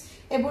চিপস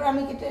এবোৰ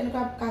আমি কিতে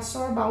এনেকা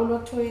কাছৰ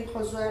বাউলত থৈ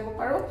সজোৱাব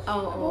পাৰো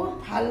বহুত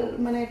ভাল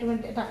মানে তুমি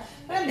এটা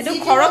এটো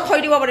ঘৰত থৈ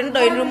দিব পাৰি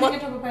ড্ৰয়িং ৰুমত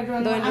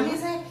আমি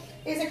যে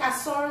এই যে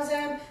কাছৰ যে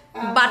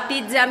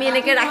বাটিত যে আমি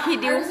এনেকে ৰাখি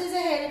দিও আৰু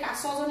যে হেৰি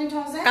কাছজনী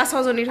থওঁ যে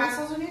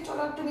কাছজনী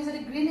তলত তুমি যদি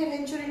গ্ৰীণ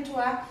এভেঞ্চুৰিন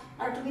থোৱা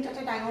আৰু তুমি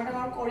তাতে ডাঙৰ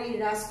কৰি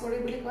ৰাজ কৰি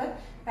বুলি কয়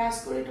ৰাজ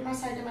কৰি তোমাৰ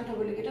সাইডমান থব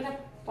লাগে এটা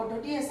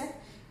পদ্ধতি আছে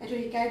এটো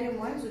শিকাই দিও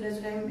মই জুদা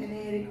মানে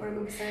হেৰি কৰিব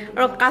বিচাৰো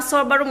আৰু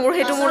কাছৰ বাৰু মোৰ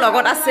হেতু মোৰ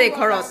লগত আছে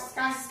ঘৰত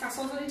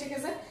কাছজনী ঠিক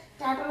আছে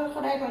তাৰ তলত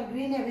সদায়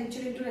গ্ৰীণ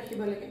এভেঞ্চুৰিনটো ৰাখিব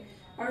লাগে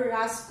আৰু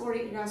ৰাজ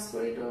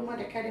কৰিটো মই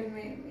দেখাই দিম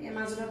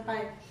এমাজনত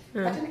পায়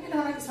তেনেকৈ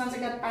ধৰণৰ কিছুমান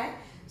জেগাত পায়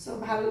সো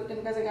ভাল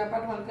তেনেকুৱা জেগাৰ পৰা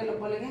তোমালোকে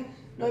ল'ব লাগে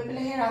লৈ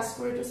পেলাই সেই ৰাজ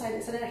কৰিটো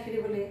সাইডে ৰাখি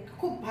দিব লাগে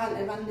খুব ভাল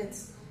এবান্ডেন্স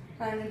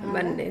কাৰণে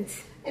ভাল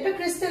এটো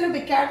ক্ৰিষ্টেলৰ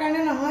বিকাৰ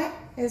কাৰণে নহয়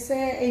এছে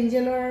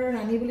এঞ্জেলৰ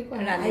ৰাণী বুলি কয়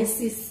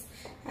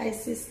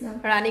আইসিস নাম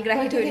ৰাণী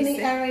গ্ৰাহী থৈ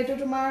দিছে আৰু এটো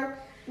তোমাৰ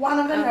one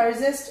of the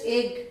largest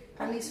egg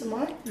আনিছো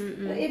মই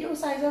এটো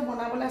সাইজৰ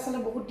বনাবলৈ আসলে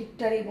বহুত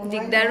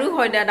দিগদাৰো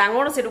হয়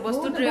ডাঙৰ আছে এটো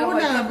বস্তুটো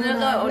হয়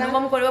আপোনালোকে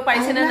অনুভৱ কৰিব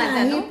পাৰিছে না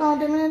নাজানো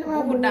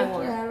বহুত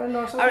ডাঙৰ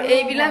আৰু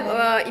এইবিলাক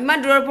ইমান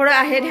দূৰৰ পৰা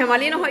আহে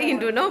ধেমালি নহয়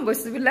কিন্তু ন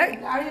বস্তুবিলাক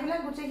আৰু এইবিলাক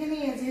গুটেখিনি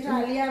যেটো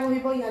আলিয়া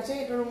বহিব ইয়াতে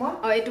এটো ৰুমত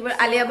এটো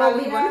আলিয়া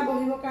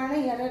বহিব কাৰণে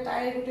ইয়াতে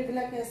টায়াৰ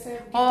গুটেবিলাক আছে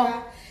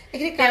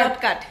এখিনি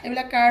কাৰ্ড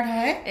এইবিলাক কাৰ্ড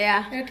হয় এয়া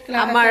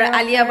আমাৰ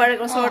আলিয়া বাৰ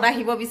ওচৰত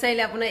আহিব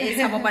বিচাৰিলে আপুনি এই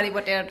চাব পাৰিব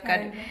টেৰট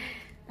কাৰ্ড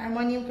আৰু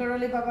মই নিউ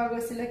কৰলি বাবা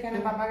গৈছিলে কাৰণে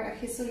বাবাক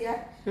ৰাখিছো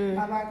ইয়াত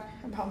বাবাক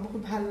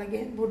বহুত ভাল লাগে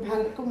বহুত ভাল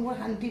মই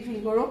শান্তি ফিল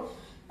কৰো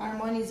আৰু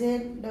মই নিজে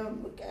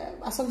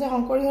আসলতে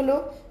শংকৰী হলো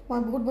মই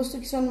বহুত বস্তু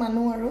কিছুমান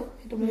মানুহ আৰু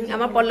এটো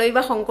আমাৰ পল্লবী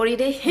বা শংকৰী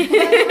দেই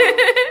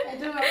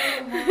এটো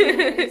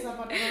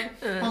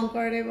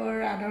শংকৰদেৱৰ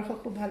আদৰ্শ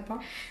খুব ভাল পাওঁ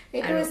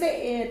এটো হৈছে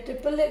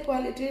ট্ৰিপল এ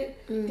কোৱালিটিৰ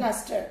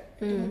ক্লাষ্টাৰ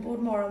বহুত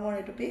মৰমৰ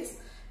এটো পিস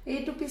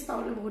এইটো পিস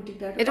পাবলৈ বহুত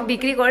দিগদাৰ এটো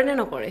বিক্ৰী কৰে নে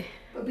নকৰে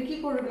বিক্ৰী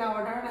কৰিবলা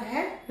অৰ্ডাৰ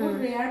আহে বহুত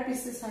ৰেয়াৰ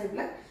পিসেস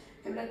আইবলা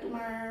এবলা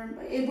তোমাৰ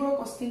এইবোৰৰ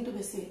কষ্টিংটো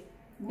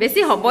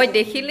বেছি হবই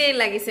দেখিলে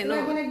লাগিছে ন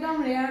মানে একদম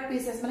ৰেয়াৰ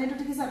পিসেস মানে এটো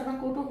ঠিক আছে তোমাৰ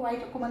কোটো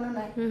হোৱাইট অকমানো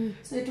নাই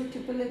সো এটো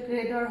ট্ৰিপল এ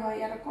গ্ৰেডৰ হয়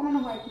ইয়াৰ অকমানো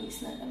হোৱাইট মিক্স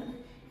নাই মানে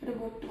এটো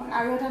বহুত তোমাৰ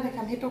আৰু এটা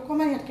দেখাম হেটো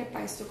অকমান ইয়াতকে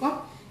প্ৰাইসটো কম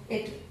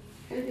এটো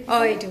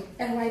এইটো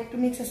হোৱাইট টু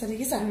মিক্স আছে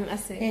দেখিছা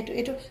আছে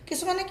এটো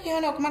কিছুমানে কি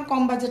হয় অকমান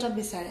কম বাজেটত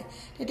বিচাৰে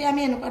তেতিয়া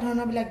আমি এনেকুৱা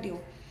ধৰণৰ বিলাক দিও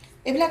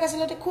এবিলাক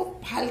আসলতে খুব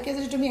ভালকে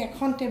যদি তুমি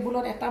এখন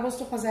টেবুলত এটা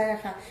বস্তু সজাই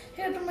ৰাখা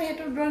হেতু তুমি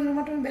হেতু ড্ৰয়িং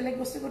ৰুমত তুমি বেলেগ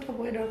বস্তু কত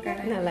থবই দৰকাৰ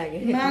নাই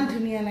ইমান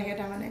ধুনীয়া লাগে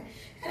তা মানে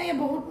এনে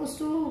বহুত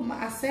বস্তু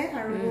আছে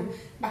আৰু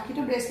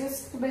বাকিটো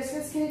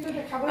ব্ৰেসলেটস কিনিটো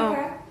দেখাবই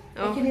পাৰা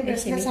এখিনি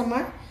ব্ৰেসলেটস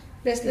আমাৰ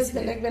ব্ৰেসলেটস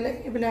বেলেগ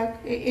এবিলাক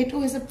এটো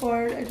হৈছে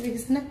পাৰ্ল এটো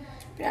কিছনা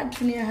বিৰাট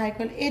ধুনীয়া হাই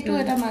কোৱালিটি এটো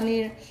এটা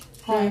মানিৰ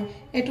হয়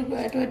এটো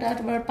এটা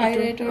তোমাৰ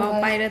পাইৰেটৰ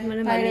হয় পাইৰেট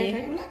মানে মানি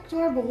এবিলাক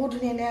তোমাৰ বহুত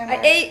ধুনীয়া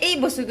এই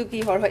বস্তুটো কি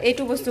হয়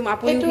এইটো বস্তু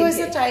আপুনি এটো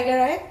হৈছে টাইগাৰ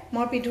আই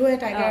মই পিধুৱে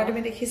টাইগাৰ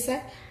তুমি দেখিছা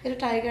এটো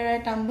টাইগাৰ আই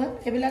টাম্বল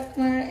এবিলাক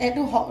তোমাৰ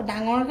এটো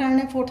ডাঙৰ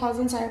কাৰণে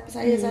 4000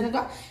 4000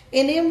 এনেকুৱা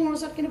এনে মোৰ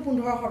ওচৰত কিন্তু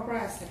 1500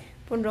 পৰা আছে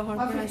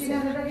 1500 পৰা আছে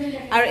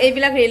আৰু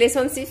এইবিলাক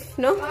ৰিলেশনশিপ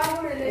ন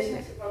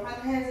ৰিলেশনশিপ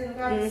মানে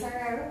যেনেকুৱা বিচাৰে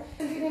আৰু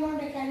কিন্তু মই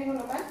দেখাই দিব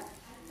লগা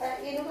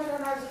এনুকা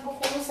ধৰণৰ যোনটো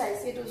সৰু সাইজ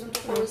এটো যোনটো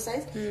সৰু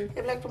সাইজ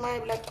এবিলাক তোমাৰ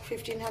এবিলাক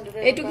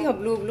 1500 এটো কি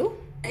ব্লু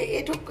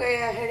এটো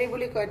হেৰি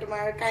বুলি কয়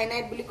তোমাৰ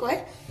কাইনাইট বুলি কয়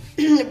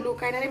ব্লু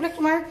কাইন এইবিলাক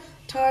তোমাৰ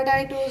থাৰ্ড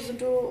আই টু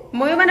যোনটো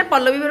মই মানে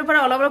পল্লৱীৰ পৰা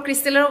অলপ অলপ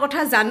ক্ৰিষ্টেলৰ কথা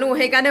জানো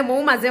সেইকাৰণে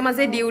মই মাজে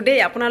মাজে দিও দেই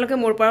আপোনালোকে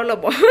মোৰ পৰা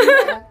ল'ব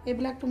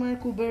এইবিলাক তোমাৰ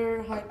কুবেৰ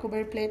হয়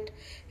কুবেৰ প্লেট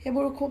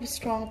এইবোৰ খুব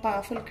ষ্ট্ৰং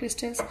পাৱাৰফুল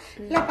ক্ৰিষ্টেলছ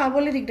এইবিলাক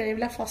পাবলৈ দিগদাৰ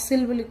এইবিলাক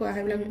ফসিল বুলি কোৱা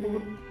হয় এইবিলাক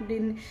বহুত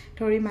দিন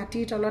ধৰি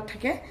মাটিৰ তলত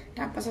থাকে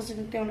তাৰপাছত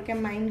তেওঁলোকে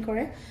মাইন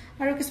কৰে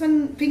আৰু কিছুমান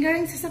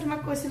ফিংগাৰিংছ আছে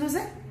তোমাক কৈছিলো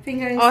যে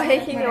ফিংগাৰিংছ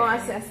সেইখিনি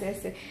আছে আছে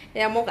আছে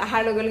এয়া মোক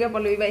আহাৰ লগে লগে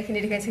পল্লৱী বা এইখিনি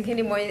দেখাইছে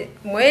সেইখিনি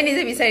মই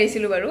নিজে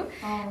বিচাৰিছিলো বাৰু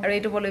আৰু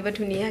এইটো পল্লৱী বা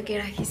ধুনীয়াকৈ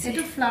ৰাখিছে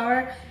এইটো ফ্লাৱাৰ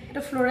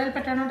এইটো ফ্লোৰেল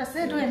প্যাটাৰ্নত আছে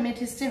এইটো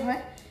এমেথিষ্টে হয়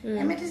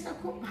এমেথিষ্ট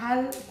খুব ভাল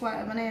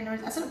মানে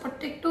আসলে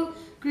প্ৰত্যেকটো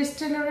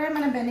ক্ৰিষ্টেলৰে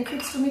মানে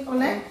বেনিফিটছ তুমি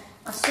ক'লে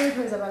আচৰিত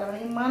হৈ যাবা মানে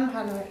ইমান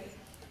ভাল হয়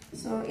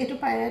সো এইটো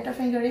পাইৰেট অফ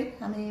ফিংগাৰিং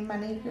আমি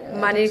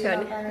মানিৰ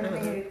কাৰণে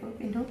হেৰি কৰো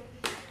পিন্ধো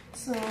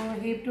সো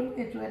হেইটো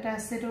এইটো এটা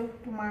আছে তো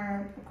তোমাৰ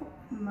খুব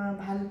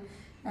ভাল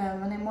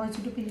মানে মই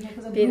যেটো পিন্ধি থাকো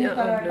যে ব্লু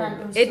কালাৰ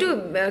এইটো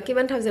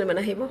কিমান থাউজেণ্ড মান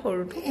আহিব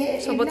সৰু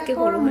সবতকে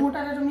সৰু মোৰ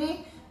তাতে তুমি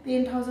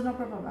 10,000 ৰ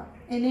পৰা পাবা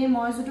এনে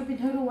মই যেটো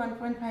পিন্ধিলো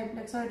 1.5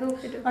 লাখ আৰু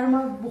আৰু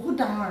মই বহুত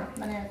ডাঙৰ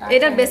মানে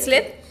এটা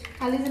ব্ৰেসলেট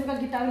খালি যেনকা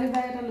গিটাৰলি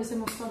বাই এটা লৈছে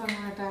মস্ত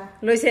ডাঙৰ এটা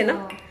লৈছে ন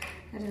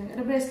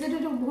এটা ব্ৰেসলেট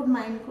এটা বহুত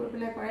মাইন্ড কৰি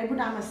পেলাই কৰে বহুত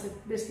দাম আছে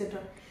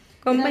ব্ৰেসলেটৰ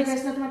কম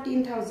ব্ৰেসলেট তোমাৰ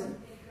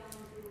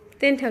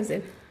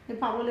 10,000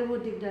 পাবলৈ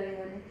বহুত দিগদাৰ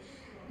মানে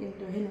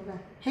কিন্তু হেনুকা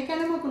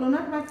হেকানে মই কলো না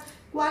তোমাক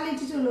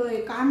কোৱালিটিটো লৈ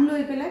কাম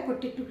লৈ পেলাই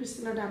প্ৰত্যেকটো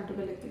ক্ৰিষ্টেলৰ দামটো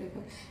বেলেগ বেলেগ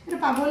হয় এটা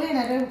পাবলৈ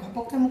নাই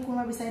ঘপককে মোক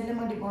কোনোবা বিচাৰিলে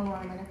মই দিব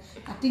নোৱাৰো মানে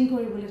কাটিং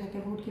কৰিবলৈ থাকে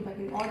বহুত কিবা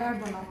কিবি অৰ্ডাৰ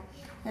বনাও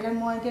এটা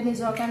মই এতিয়া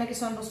নিজৰ কাৰণে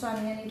কিছুমান বস্তু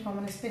আনি থওঁ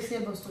মানে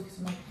স্পেচিয়েল বস্তু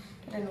কিছুমান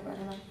তেনেকুৱা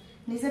ধৰণৰ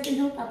নিজে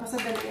পিন্ধো তাৰপাছত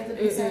বেলেগে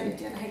যদি বিচাৰে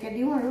তেতিয়া হেকে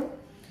দিও আৰু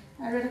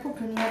এটা খুব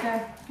ধুনীয়া এটা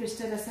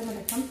ক্ৰিষ্টেল আছে মই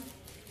দেখাম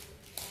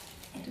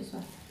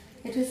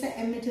এইটো হৈছে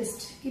এমেথিষ্ট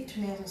কি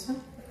ধুনীয়া আছে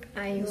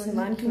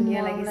ইমান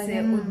ধুনীয়া লাগিছে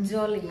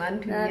উজ্জ্বল ইমান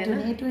ধুনীয়া না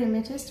এইটো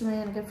এমেথিষ্ট মই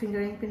এনেকা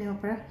ফিংগাৰিং পিনিব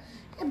পৰা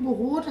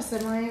বহুত আছে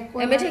মই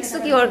এমেথিষ্ট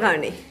কিহৰ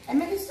কাৰণে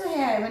এমেথিষ্ট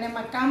হে মানে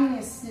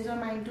কামনেস নিজৰ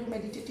মাইন্ডটো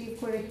মেডিটেটিভ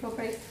কৰি ৰাখিব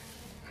পাৰি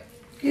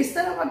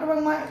ক্ৰিষ্টেলৰ কথা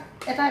মই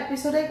এটা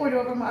এপিসোডে কৰি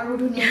দিব পাৰিম আৰু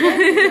ধুনীয়া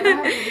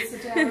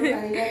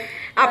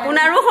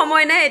আপোনাৰো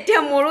সময় নাই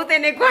এতিয়া মোৰো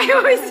তেনেকুৱাই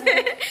হৈছে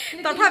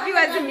তথাপিও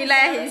আজি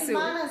মিলাই আহিছো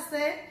মান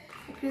আছে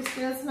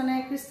ক্ৰিষ্টেলছ মানে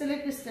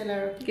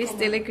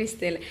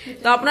ক্ৰিষ্টেল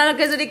তো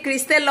আপোনালোকে যদি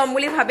ক্ৰিষ্টেল লম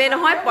বুলি ভাবে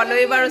নহয়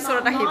পল্লৱী বাৰ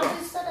ওচৰত আহিব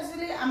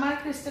আমাৰ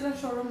ক্ৰিষ্টেলৰ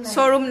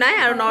শ্বৰুম নাই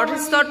আৰু নৰ্থ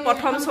ইষ্টত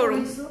প্ৰথম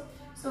শ্বৰুম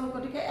সো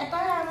গতিকে এটা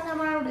মানে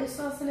আমাৰ উদ্দেশ্য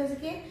আছিল যে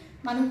কি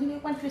মানুহখিনি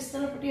অকমান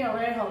ক্ৰিষ্টেলৰ প্ৰতি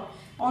অৱেৰ হওক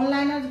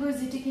অনলাইনত গৈ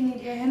জিটি কিনি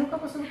দিয়ে হেনুকা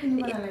বস্তু কিনিব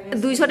নালাগে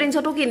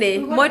 200-300 টো কিনে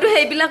মইতো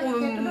সেইবিলাক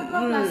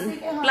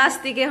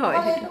প্লাষ্টিকে হয়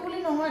সেইটো বুলি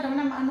নহয়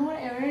তাৰমানে মানুহৰ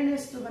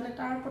এৱেৰনেছটো মানে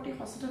তাৰ প্ৰতি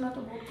সচেতনতা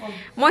বহুত কম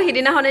মই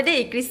হিদিনাখনে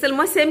দেই ক্ৰিষ্টেল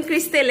মই সেম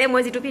ক্ৰিষ্টেলে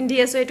মই যেটো পিন্ধি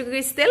আছো এইটো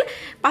ক্ৰিষ্টেল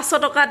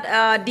 500 টকাত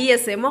দি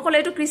আছে মই ক'লে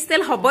এইটো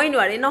ক্ৰিষ্টেল হ'বই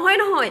নোৱাৰে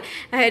নহয়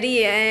হেৰি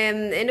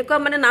এনেকুৱা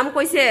মানে নাম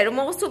কৈছে আৰু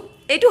মই কৈছো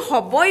এইটো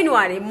হ'বই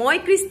নোৱাৰে মই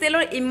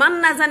ক্ৰিষ্টেলৰ ইমান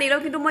নাজানিলো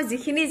কিন্তু মই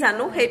যিখিনি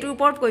জানো সেইটোৰ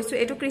ওপৰত কৈছো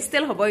এইটো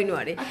ক্ৰিষ্টেল হ'বই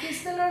নোৱাৰে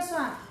ক্ৰিষ্টেলৰ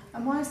সোৱা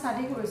মই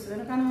ষ্টাডি কৰিছো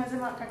এনেকুৱা নহয় যে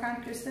কাৰণ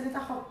ক্ৰিষ্টেল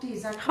এটা শক্তি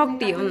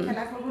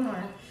খেলা কৰিব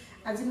নোৱাৰে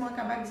আজি মই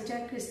কাবাক যেতিয়া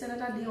ক্ৰিষ্টেল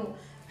এটা দিও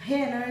হে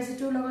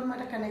এনাৰ্জিটোৰ লগত মই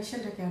এটা কানেকশ্যন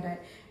থাকে সদায়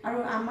আৰু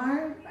আমাৰ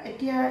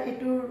এতিয়া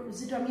এইটোৰ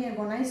যেটো আমি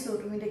বনাইছো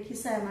তুমি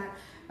দেখিছা আমাৰ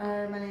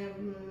মানে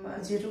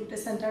যেটো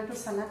চেণ্টাৰটো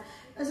চালা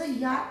তাৰপিছত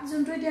ইয়াত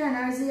যোনটো এতিয়া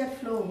এনাৰ্জি ইয়াত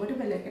ফ্লো হবটো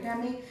বেলেগ এটা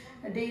আমি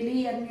ডেইলি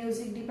ইয়াত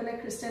মিউজিক দি পেলাই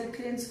ক্ৰিষ্টেল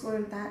ক্লিনছ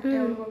কৰিম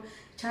তেওঁলোকক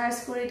চাৰ্জ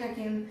কৰি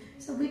থাকিম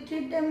so we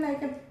treat them like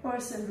a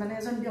person মানে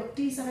এজন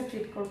ব্যক্তি হিচাপে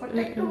ট্ৰিট কৰোঁ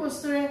প্ৰত্যেকটো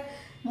বস্তুৰে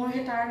মোৰ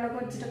সেই তাৰ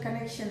লগত যেটো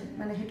কানেকশ্যন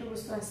মানে সেইটো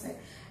বস্তু আছে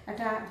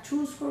এটা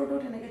চুজ কৰোঁতো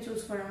তেনেকৈ চুজ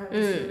কৰা হয়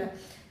বস্তুবিলাক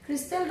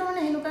ক্ৰিষ্টেলটো মানে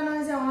হেনুকা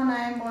নহয় যে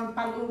নাই মই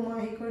পালো মই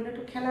হেৰি কৰিলে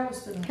তো খেলা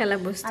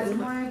বস্তু আজি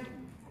মই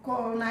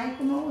নাই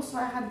কোনো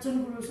 6-7 জন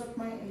গুৰুৰ ওচৰত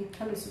মই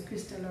শিক্ষা লৈছো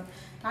ক্ৰিষ্টেলৰ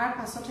তাৰ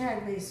পাছতহে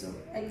আগবাঢ়িছো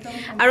একদম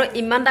আৰু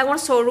ইমান ডাঙৰ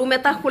শ্বৰুম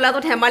এটা খোলাটো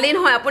ধেমালি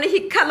নহয় আপুনি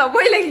শিক্ষা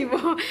ল'বই লাগিব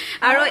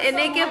আৰু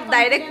এনেকে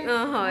ডাইৰেক্ট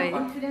হয়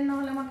কনফিডেন্ট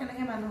নহলে মই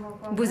কেনেকৈ মানুহক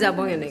বুজাব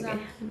এনেকে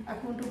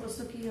কোনটো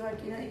বস্তু কি হয়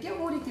কি নহয় এতিয়া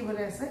বহুত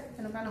শিকিবলৈ আছে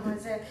এনেকুৱা নহয়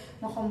যে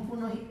মই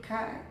সম্পূৰ্ণ শিক্ষা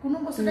কোনো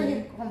বস্তুতে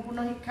সম্পূৰ্ণ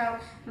শিক্ষা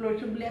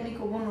লৈছো বুলি আমি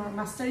ক'ব নোৱাৰো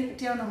মাষ্টাৰী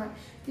কেতিয়াও নহয়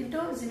কিন্তু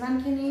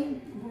যিমানখিনি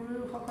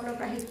গুৰুসকলৰ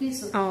পৰা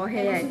শিকিছো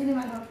সেইখিনি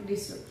মানুহক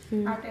দিছো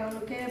আৰু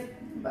তেওঁলোকে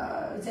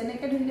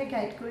যেনেকৈ ধুনীয়াকৈ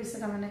গাইড কৰিছে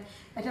তাৰমানে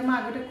এতিয়া মই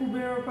আগতে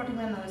কুবেৰৰ ওপৰত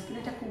ইমান নলেজ কিন্তু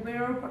এতিয়া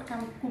কুবেৰৰ ওপৰত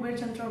কুবেৰ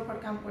যন্ত্ৰৰ ওপৰত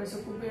কাম কৰিছোঁ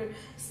কুবেৰ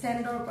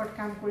ষ্টেণ্ডৰ ওপৰত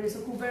কাম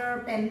কৰিছোঁ কুবেৰৰ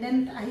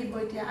পেণ্ডেণ্ট আহিব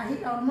এতিয়া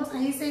অলমষ্ট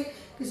আহিছে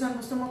কিছুমান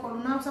বস্তু মই ক'লো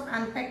না চব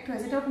আনপেক্ট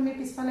হৈছে এতিয়াও তুমি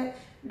পিছফালে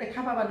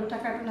দেখা পাবা 2টা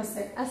কাৰ্টুন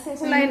আছে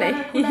খোলাই নাই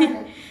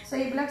চ'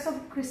 এইবিলাক চব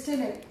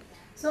ক্ৰিষ্টেলে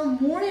সো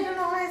মোৰ এটা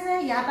নহয় যে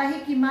ইয়াত আহি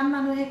কিমান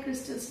মানুহে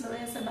ক্ৰিষ্টেলছ লৈ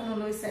আছে বা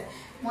নলৈছে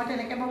মই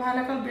তেনেকৈ ভাল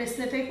অকল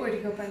ব্ৰেচলেটে কৰি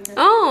দিব পাৰিম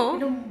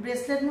কিন্তু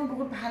ব্ৰেচলেট মোৰ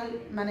বহুত ভাল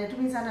মানে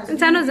তুমি জানো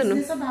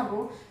বিজনেছত ভাবো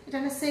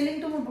এতিয়া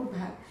চেলিংটো মোৰ বহুত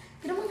ভাল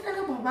কিন্তু মই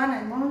কেনেকৈ ভবা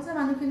নাই মই যে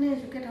মানুহখিনি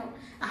এডুকেট হওক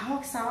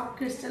আহক চাওক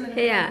ক্ৰিষ্টেল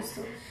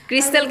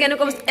ক্ৰিষ্টেল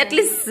কেনেকুৱা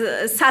এটলিষ্ট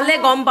চালে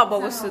গম পাব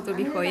বস্তুটোৰ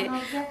বিষয়ে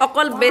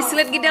অকল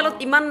ব্ৰেচলেট কেইডালত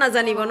ইমান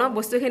নাজানিব ন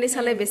বস্তুখিনি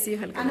চালে বেছি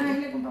ভাল মানুহ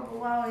আহিলে গম পাব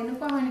ৱাও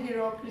এনেকুৱা হয় নেকি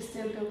ৰ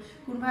ক্ৰিষ্টেলটো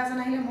কোনোবা এজন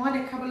আহিলে মই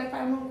দেখাবলৈ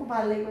পাই মোৰ খুব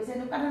ভাল লাগিব যে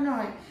এনেকুৱা ধৰণৰ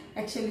হয়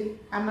একচুৱেলি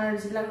আমাৰ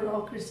যিবিলাক ৰ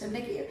ক্ৰিষ্টেল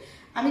দেখি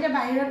আমি এতিয়া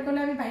বাহিৰত গ'লে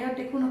আমি বাহিৰত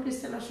দেখোঁ ন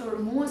ক্ৰিষ্টেলৰ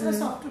শ্ব'ৰুম মোৰ যে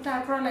চফটো তাৰ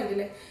পৰা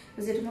লাগিলে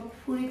যিহেতু মই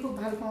ফুৰি খুব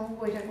ভাল পাওঁ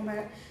গৈ থাকোঁ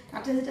বাহিৰত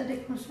তাতে যেতিয়া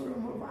দেখোঁ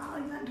শ্ব'ৰুমবোৰ ৱাও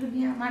ইমান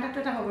ধুনীয়া আমাৰ তাতো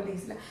এটা হ'ব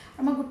লাগিছিলে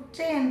আৰু মই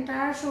গোটেই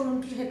এণ্টাৰ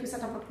শ্ব'ৰুমটো সেইটো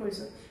ছেটআপত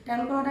কৰিছোঁ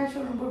তেওঁলোকৰ সদায়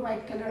শ্ব'ৰুমবোৰ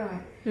হোৱাইট কালাৰ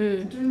হয়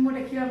তুমি মোৰ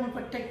দেখিবা মোৰ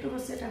প্ৰত্যেকটো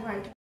বস্তু এটা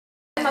হোৱাইট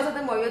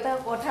মাজতে ময়ো এটা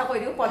কথা কৈ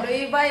দিওঁ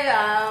পল্লৱী বাই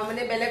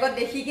মানে বেলেগত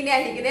দেখি কিনে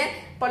আহি কিনে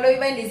পল্লৱী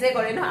বাই নিজে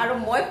কৰে ন আৰু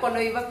মই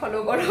পল্লৱী বাক ফ'ল'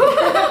 কৰোঁ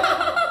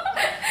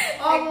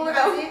মোৰ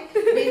আজি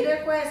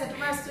ভিডিঅ' কৈ আছে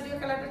তোমাৰ ষ্টুডিঅ'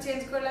 কালাৰটো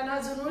চেঞ্জ কৰিলা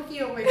নহয় জুনুৰ কি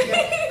হ'ব এতিয়া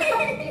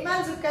ইমান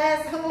জোকাই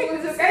আছে মোক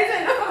জোকাইছে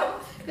ন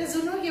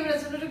জুনুৰ কি বোলে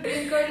জুনুৰটো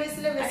গ্ৰীণ কৰি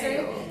লৈছিলে বেচাৰি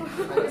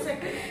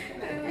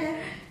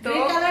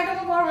গ্ৰীণ কালাৰটো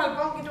মই বৰ ভাল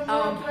পাওঁ কিন্তু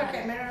মোৰ কিবা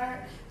কেমেৰাৰ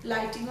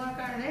লাইটিঙৰ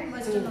কাৰণে মই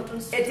যেটো নতুন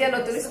এতিয়া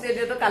নতুন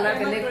ষ্টুডিঅ'টো কালাৰ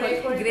বেলেগ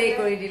গ্ৰে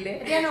কৰি দিলে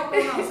এতিয়া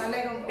নকওঁ ন চালে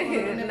গম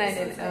নাই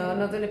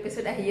নতুন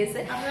এপিছড আহি আছে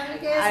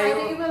আপোনালোকে চাই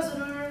থাকিব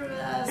জুনুৰ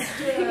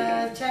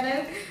চেনেল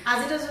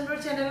আজিতো জুনুৰ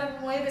চেনেলত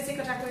মই বেছি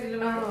কথা কৈ দিলো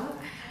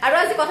আৰু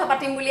আজি কথা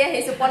পাতিম বুলি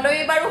আহিছো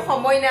পল্লৱী বাৰু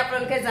সময় নাই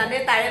আপোনালোকে জানে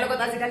তাৰে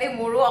লগত আজিকালি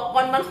মোৰো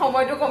অকণমান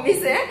সময়টো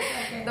কমিছে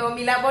তো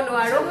মিলাব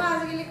নোৱাৰো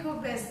আজিকালি খুব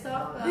ব্যস্ত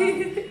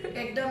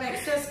একদম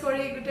এক্সেস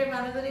কৰি গোটেই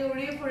মানুহজনী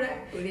উৰি ফুৰে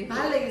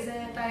ভাল লাগিছে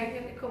তাইক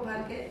খুব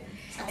ভালকে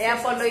এয়া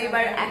পল্লৱী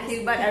বাৰ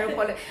আশীৰ্বাদ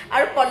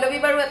আৰু পল্লৱী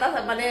বাৰু এটা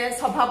মানে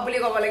স্বভাৱ বুলি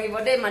ক'ব লাগিব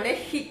দেই মানে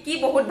শিকি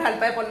বহুত ভাল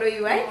পায় পল্লৱী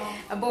বাই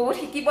বহুত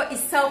শিকিব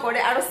ইচ্ছাও কৰে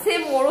আৰু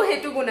সেম মোৰো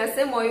সেইটো গুণ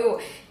আছে ময়ো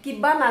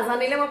কিবা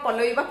নাজানিলে মই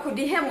পল্লৱী বাক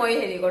সুধিহে মই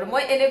হেৰি কৰোঁ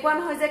মই এনেকুৱা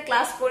নহয় যে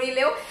ক্লাছ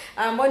কৰিলেও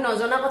মই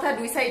নজনা কথা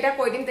 2-4টা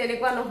কৈ দিম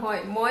তেনেকুৱা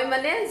নহয় মই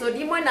মানে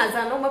যদি মই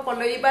নাজানো মই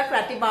পল্লৱী বাক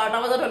ৰাতি 12টা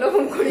বজাত হ'লেও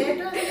ফোন কৰিম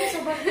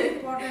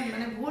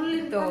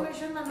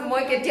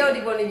মই কেতিয়াও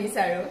দিব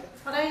নিবিচাৰো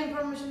সদায়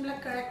ইনফৰমেশ্যন বিলাক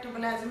কাৰেক্ট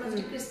হ'বলে আজি মই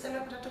যদি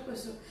ক্ৰিষ্টেলৰ কথাটো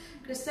কৈছো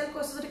ক্ৰিষ্টেল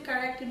কৈছো যদি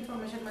কাৰেক্ট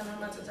ইনফৰমেশ্যন মানুহৰ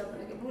মাজত যাব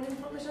লাগে ভুল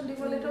ইনফৰমেশ্যন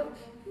দিবলেতো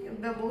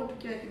বহুত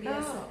কিবা কিবি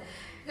আছে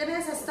এনে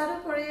চেষ্টাটো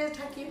কৰি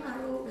থাকিম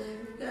আৰু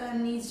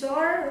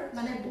নিজৰ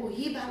মানে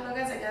বহি ভাল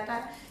লগা জেগা এটা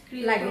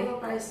ক্ৰিয়েট কৰিব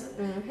পাৰিছো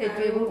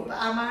সেইটোৱে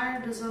আমাৰ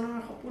দুজনৰ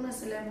সপোন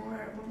আছিলে মোৰ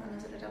আৰু মোৰ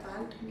মানুহজনে এটা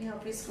ভাল ধুনীয়া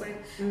অফিচ কৰিম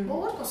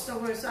বহুত কষ্ট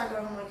কৰিছো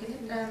আগৰ সময়খিনি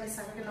আমি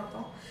চাকৰি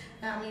নকওঁ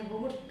আমি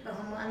বহুত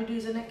আমি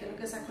দুইজনে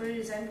একেলগে চাকৰি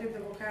ৰিজাইন কৰি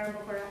ব্যৱসায় আৰম্ভ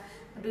কৰা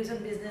দুইজন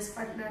বিজনেছ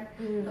পাৰ্টনাৰ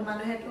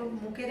মানুহেতো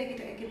মোকে দেখি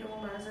থাকে কিন্তু মোৰ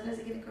মানুহজনে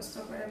যিখিনি কষ্ট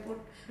কৰে বহুত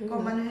কম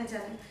মানুহে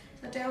জানে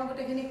তেওঁ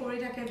গোটেইখিনি কৰি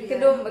থাকে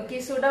কিন্তু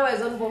কিশোৰদাও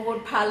এজন বহুত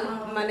ভাল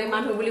মানে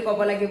মানুহ বুলি ক'ব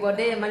লাগিব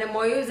দেই মানে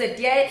ময়ো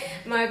যেতিয়াই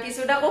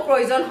কিশোৰদাকো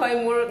প্ৰয়োজন হয়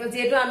মোৰ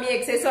যিহেতু আমি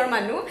এক্সেছৰ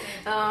মানুহ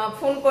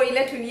ফোন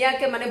কৰিলে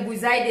ধুনীয়াকে মানে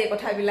বুজাই দিয়ে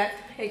কথাবিলাক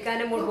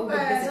সেইকাৰণে মোৰ বহুত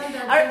বেছি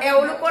আৰু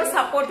এওঁলোকৰ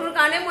ছাপৰ্টৰ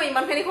কাৰণে মই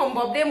ইমানখিনি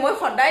সম্ভৱ দেই মই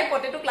সদায়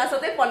প্ৰতিটো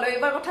ক্লাছতে পল্লৱী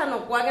বাৰ কথা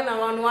নকোৱাকে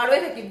নোৱাৰোৱে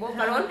থাকিব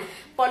কাৰণ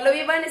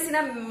পল্লৱী বাৰ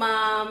নিচিনা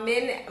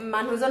মেইন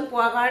মানুহজন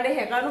পোৱাৰ কাৰণে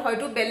সেইকাৰণে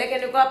হয়তো বেলেগ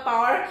এনেকুৱা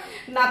পাৱাৰ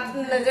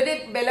যদি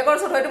বেলেগৰ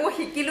ওচৰত হয়তো মই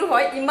শিকিলো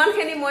হয়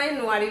ইমানখিনি মই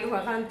নোৱাৰিলো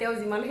হয় কাৰণ তেওঁ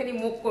যিমানখিনি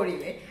মোক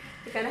কৰিলে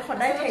সেইকাৰণে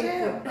সদায়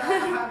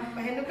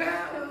সেনেকুৱা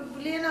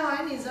বুলিয়ে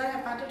নহয় নিজৰ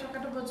হেঁপাহটো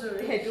থকাটো বহুত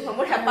জৰুৰী সেইটো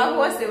মোৰ হেঁপাহো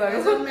আছে বাৰু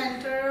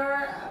মেণ্টৰৰ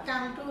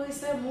কামটো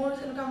হৈছে মোৰ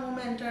যেনেকুৱা মোৰ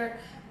মেণ্টৰ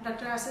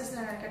ডক্টৰ আশিষ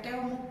নাৰায়ণকা তেওঁ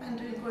মোক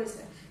মেণ্টৰিং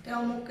কৰিছে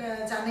তেওঁ মোক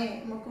জানে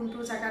মই কোনটো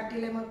জেগাত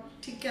দিলে মই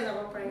ঠিককৈ যাব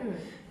পাৰিম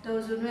তো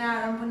জুনুৱে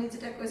আৰম্ভণি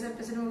যেতিয়া কৈছে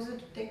পেচেণ্ট কৈছে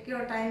টেক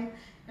ইয়ৰ টাইম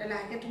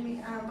লাহেকৈ তুমি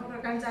আৰম্ভ কৰা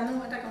কাৰণ জানো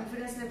এটা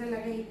কনফিডেঞ্চ লেভেল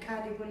লাগে শিক্ষা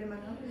দিবলৈ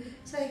মানুহ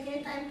চ' সেইখিনি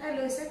টাইম তাই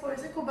লৈছে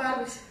কৰিছে খুব ভাল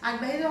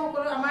আগবাঢ়ি যাওঁ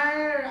সকলো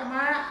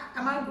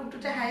আমাৰ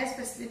গ্ৰুপটোতে হায়েষ্ট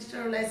ফেচিলিটিটো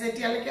ওলাইছে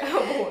এতিয়ালৈকে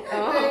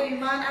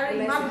ইমান আৰু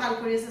ইমান ভাল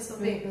কৰি আছে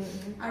চবেই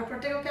আৰু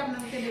প্ৰত্যেককে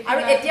আপোনালোকে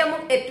আৰু এতিয়া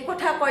মোক এইটো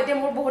কথা কয় যে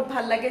মোৰ বহুত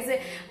ভাল লাগে যে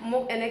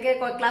মোক এনেকৈ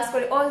কয় ক্লাছ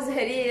কৰি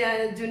হেৰি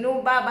জুনু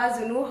বা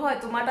জুনু হয়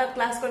তোমাৰ তাত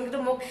ক্লাছ কৰি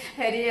কিন্তু মোক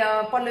হেৰি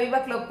পল্লৱী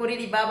বাক লগ কৰি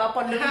দিবা বা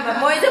পল্লৱী বা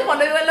মই যে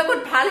পল্লৱী বাৰ লগত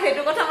ভাল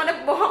সেইটো কথা মানে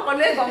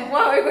সকলোৱে গম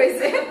পোৱা হৈ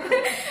গৈছে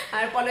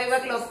আৰু পল্লৱী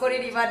বাক লগ কৰি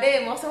দিবা দেই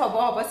মই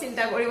হ'ব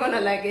চিন্তা কৰিব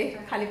নালাগে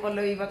খালি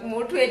পল্লৱী বাক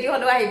মোৰ থ্ৰুৱেদি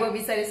হ'লেও আহিব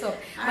বিচাৰিছো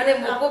মানে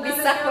মোকো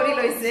বিশ্বাস কৰি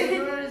লৈছে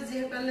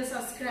যিসকলে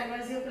ছাবস্ক্ৰাইবাৰ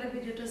যিসকলে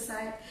ভিডিঅ'টো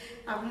চাই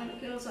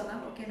আপোনালোকেও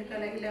জনাব কেনেকুৱা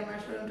লাগিলে আমাৰ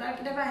শ্ব'ৰুমটো আৰু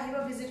কেতিয়াবা আহিব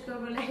ভিজিট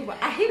কৰিবলৈ আহিব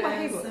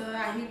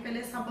আহি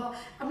পেলাই চাব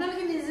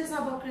আপোনালোকে নিজে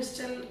চাব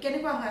ক্ৰিষ্টেল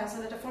কেনেকুৱা হয়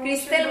আচলতে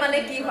ক্ৰিষ্টেল মানে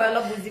কি হয়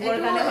অলপ বুজিবৰ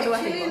কাৰণে হ'লেও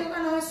আহিব এনেকুৱা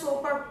নহয়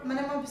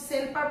মানে মই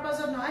চেল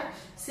পাৰপাজত নহয়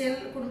চেল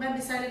কোনোবাই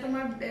বিচাৰিলেতো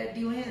মই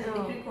দিওঁহে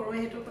বিক্ৰী কৰোঁ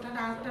সেইটো কথা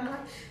ডাঙৰ কথা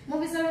নহয় মই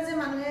বিচাৰোঁ যে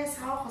মানুহে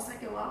চাওক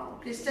সঁচাকৈ ৱাও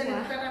ক্ৰিষ্টেল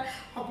এনেকুৱা এটা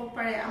হ'ব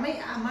পাৰে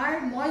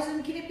মই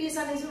যোনখিনি পিচ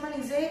আনিছোঁ মই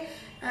নিজেই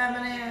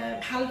মানে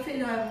ভাল ফিল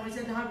হয় মোৰ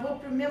যে নহয় বহুত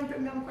প্ৰিমিয়াম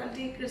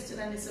কোৱালিটি ক্ৰিষ্টেল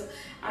আনিছোঁ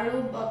আৰু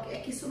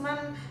কিছুমান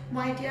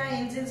মই এতিয়া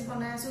ইঞ্জিনছ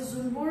বনাই আছোঁ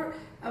যোনবোৰ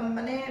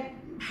মানে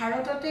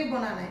ভাৰততেই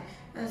বনা নাই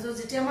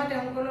যেতিয়া মই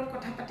তেওঁলোকৰ লগত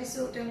কথা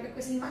পাতিছোঁ তেওঁলোকে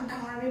কৈছে ইমান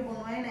ডাঙৰ আমি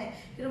বনোৱাই নাই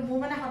কিন্তু মোৰ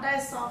মানে সদায়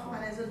চখ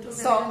মানে যোনটো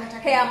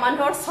সেই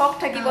মানুহৰ চখ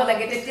থাকিব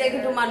লাগে তেতিয়া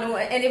কিন্তু মানুহ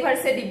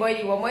এনিভাৰ্চাৰী দিবই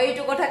দিব মই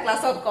এইটো কথা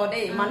ক্লাছত কওঁ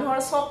দেই মানুহৰ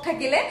চখ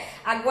থাকিলে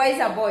আগুৱাই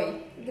যাবই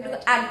কিন্তু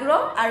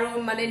আগ্ৰহ আৰু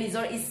মানে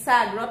নিজৰ ইচ্ছা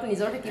আগ্ৰহ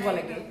নিজৰ থাকিব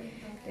লাগে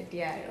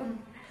তেতিয়া আৰু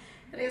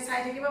চাই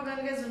থাকিব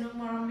আপোনালোকে জুনু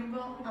মৰম দিব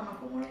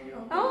আমাকো মৰম দিব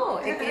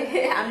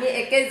আমি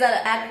একে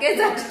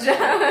যাত্ৰা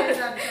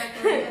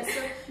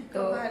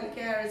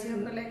ভালকে আৰু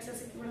যিসকলে এক্সাৰচাইজ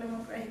শিকিবলৈ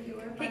মন কৰে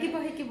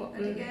শিকিব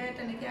গতিকে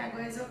তেনেকে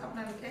আগুৱাই যাওক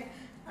আপোনালোকে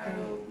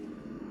আৰু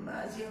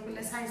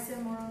যিসকলে চাইছে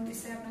মৰম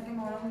দিছে আপোনালোকে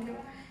মৰম দিয়ক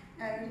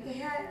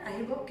সেয়া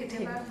আহিব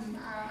কেতিয়াবা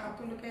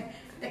আপোনালোকে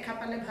দেখা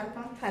পালে ভাল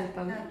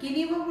পাম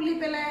কিনিব বুলি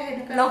পেলাই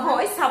সেনেকুৱা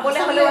নহয়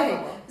চাবলৈ হ'লেও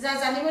আহিব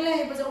জানিবলৈ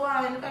আহিব যে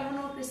এনেকুৱা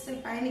ধৰণৰ ক্ৰিষ্টেল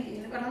পায় নেকি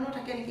এনেকুৱা ধৰণৰ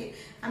থাকে নেকি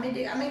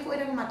আমি কৈ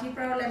থাকোঁ মাটিৰ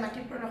পৰা ওলাই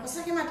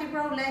সঁচাকৈ মাটিৰ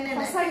পৰা ওলাই নে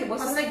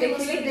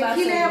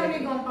দেখিলে আপুনি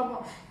গম পাব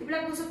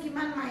এইবিলাক বস্তু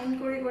কিমান মাইণ্ড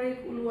কৰি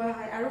ওলোৱা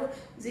হয় আৰু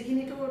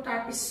যিখিনিতো তাৰ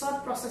পিছত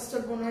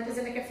প্ৰচেছটোত বনোৱা হয়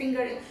যেনেকৈ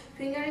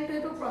ফিংগাৰিংটো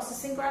সেইটো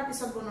প্ৰচেছিং কৰাৰ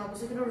পিছত বনোৱা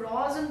বস্তু কিন্তু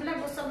যোনবিলাক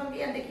বস্তু আপোনালোকে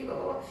ইয়াত দেখিব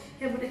পাব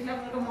সেইবোৰ দেখিলে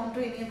আপোনালোকৰ মনটো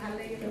এনেই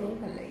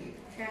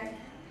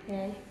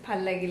ভাল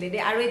লাগিলে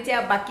দেই আৰু এতিয়া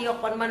বাকী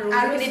অকণমান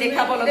ৰুমখিনি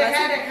দেখাব লগা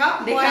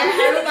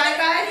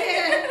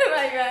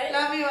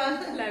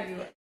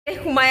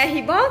সোমাই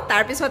আহিব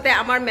তাৰপিছতে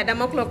আমাৰ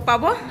মেডামক লগ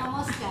পাব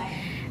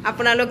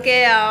আপোনালোকে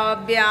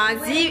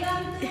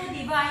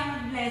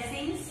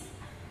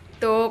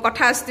তো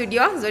কথা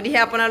ষ্টুডিঅ' যদিহে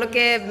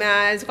আপোনালোকে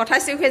কথা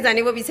বিষয়ে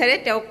জানিব বিচাৰে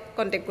তেওঁক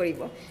কণ্টেক্ট কৰিব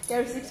তেওঁ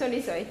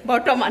ৰিচিপশ্যনিষ্ট হয়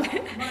বৰ্তমান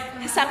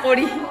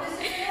চাকৰি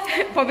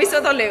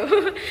ভৱিষ্যতলৈও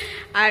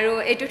আৰু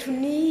এইটো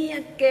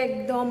ধুনীয়াকৈ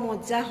একদম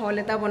মজা হল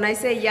এটা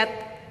বনাইছে ইয়াত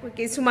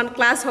কিছুমান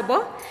ক্লাছ হ'ব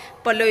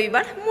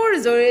পল্লৱীবাৰ মোৰ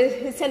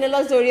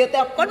চেনেলৰ জৰিয়তে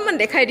অকণমান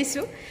দেখাই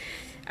দিছোঁ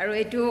আৰু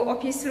এইটো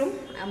অফিচ ৰুম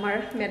আমাৰ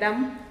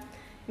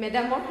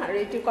মেডামৰ আৰু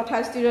এইটো কথা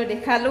ষ্টুডিঅ'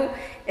 দেখালোঁ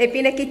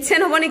এইপিনে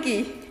কিটচেন হ'ব নেকি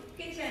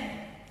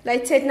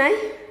লাইট চাইট নাই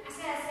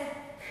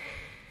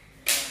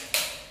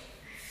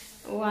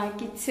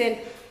কিটচেন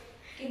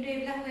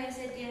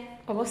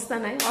অৱস্থা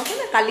নাই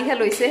কালিহে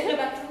লৈছে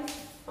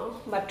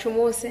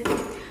বাথৰুমো আছে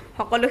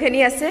সকলোখিনি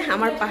আছে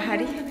আমাৰ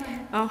পাহাৰী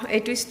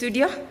এইটো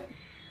ষ্টুডিঅ'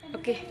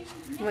 অ'কে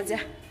মজা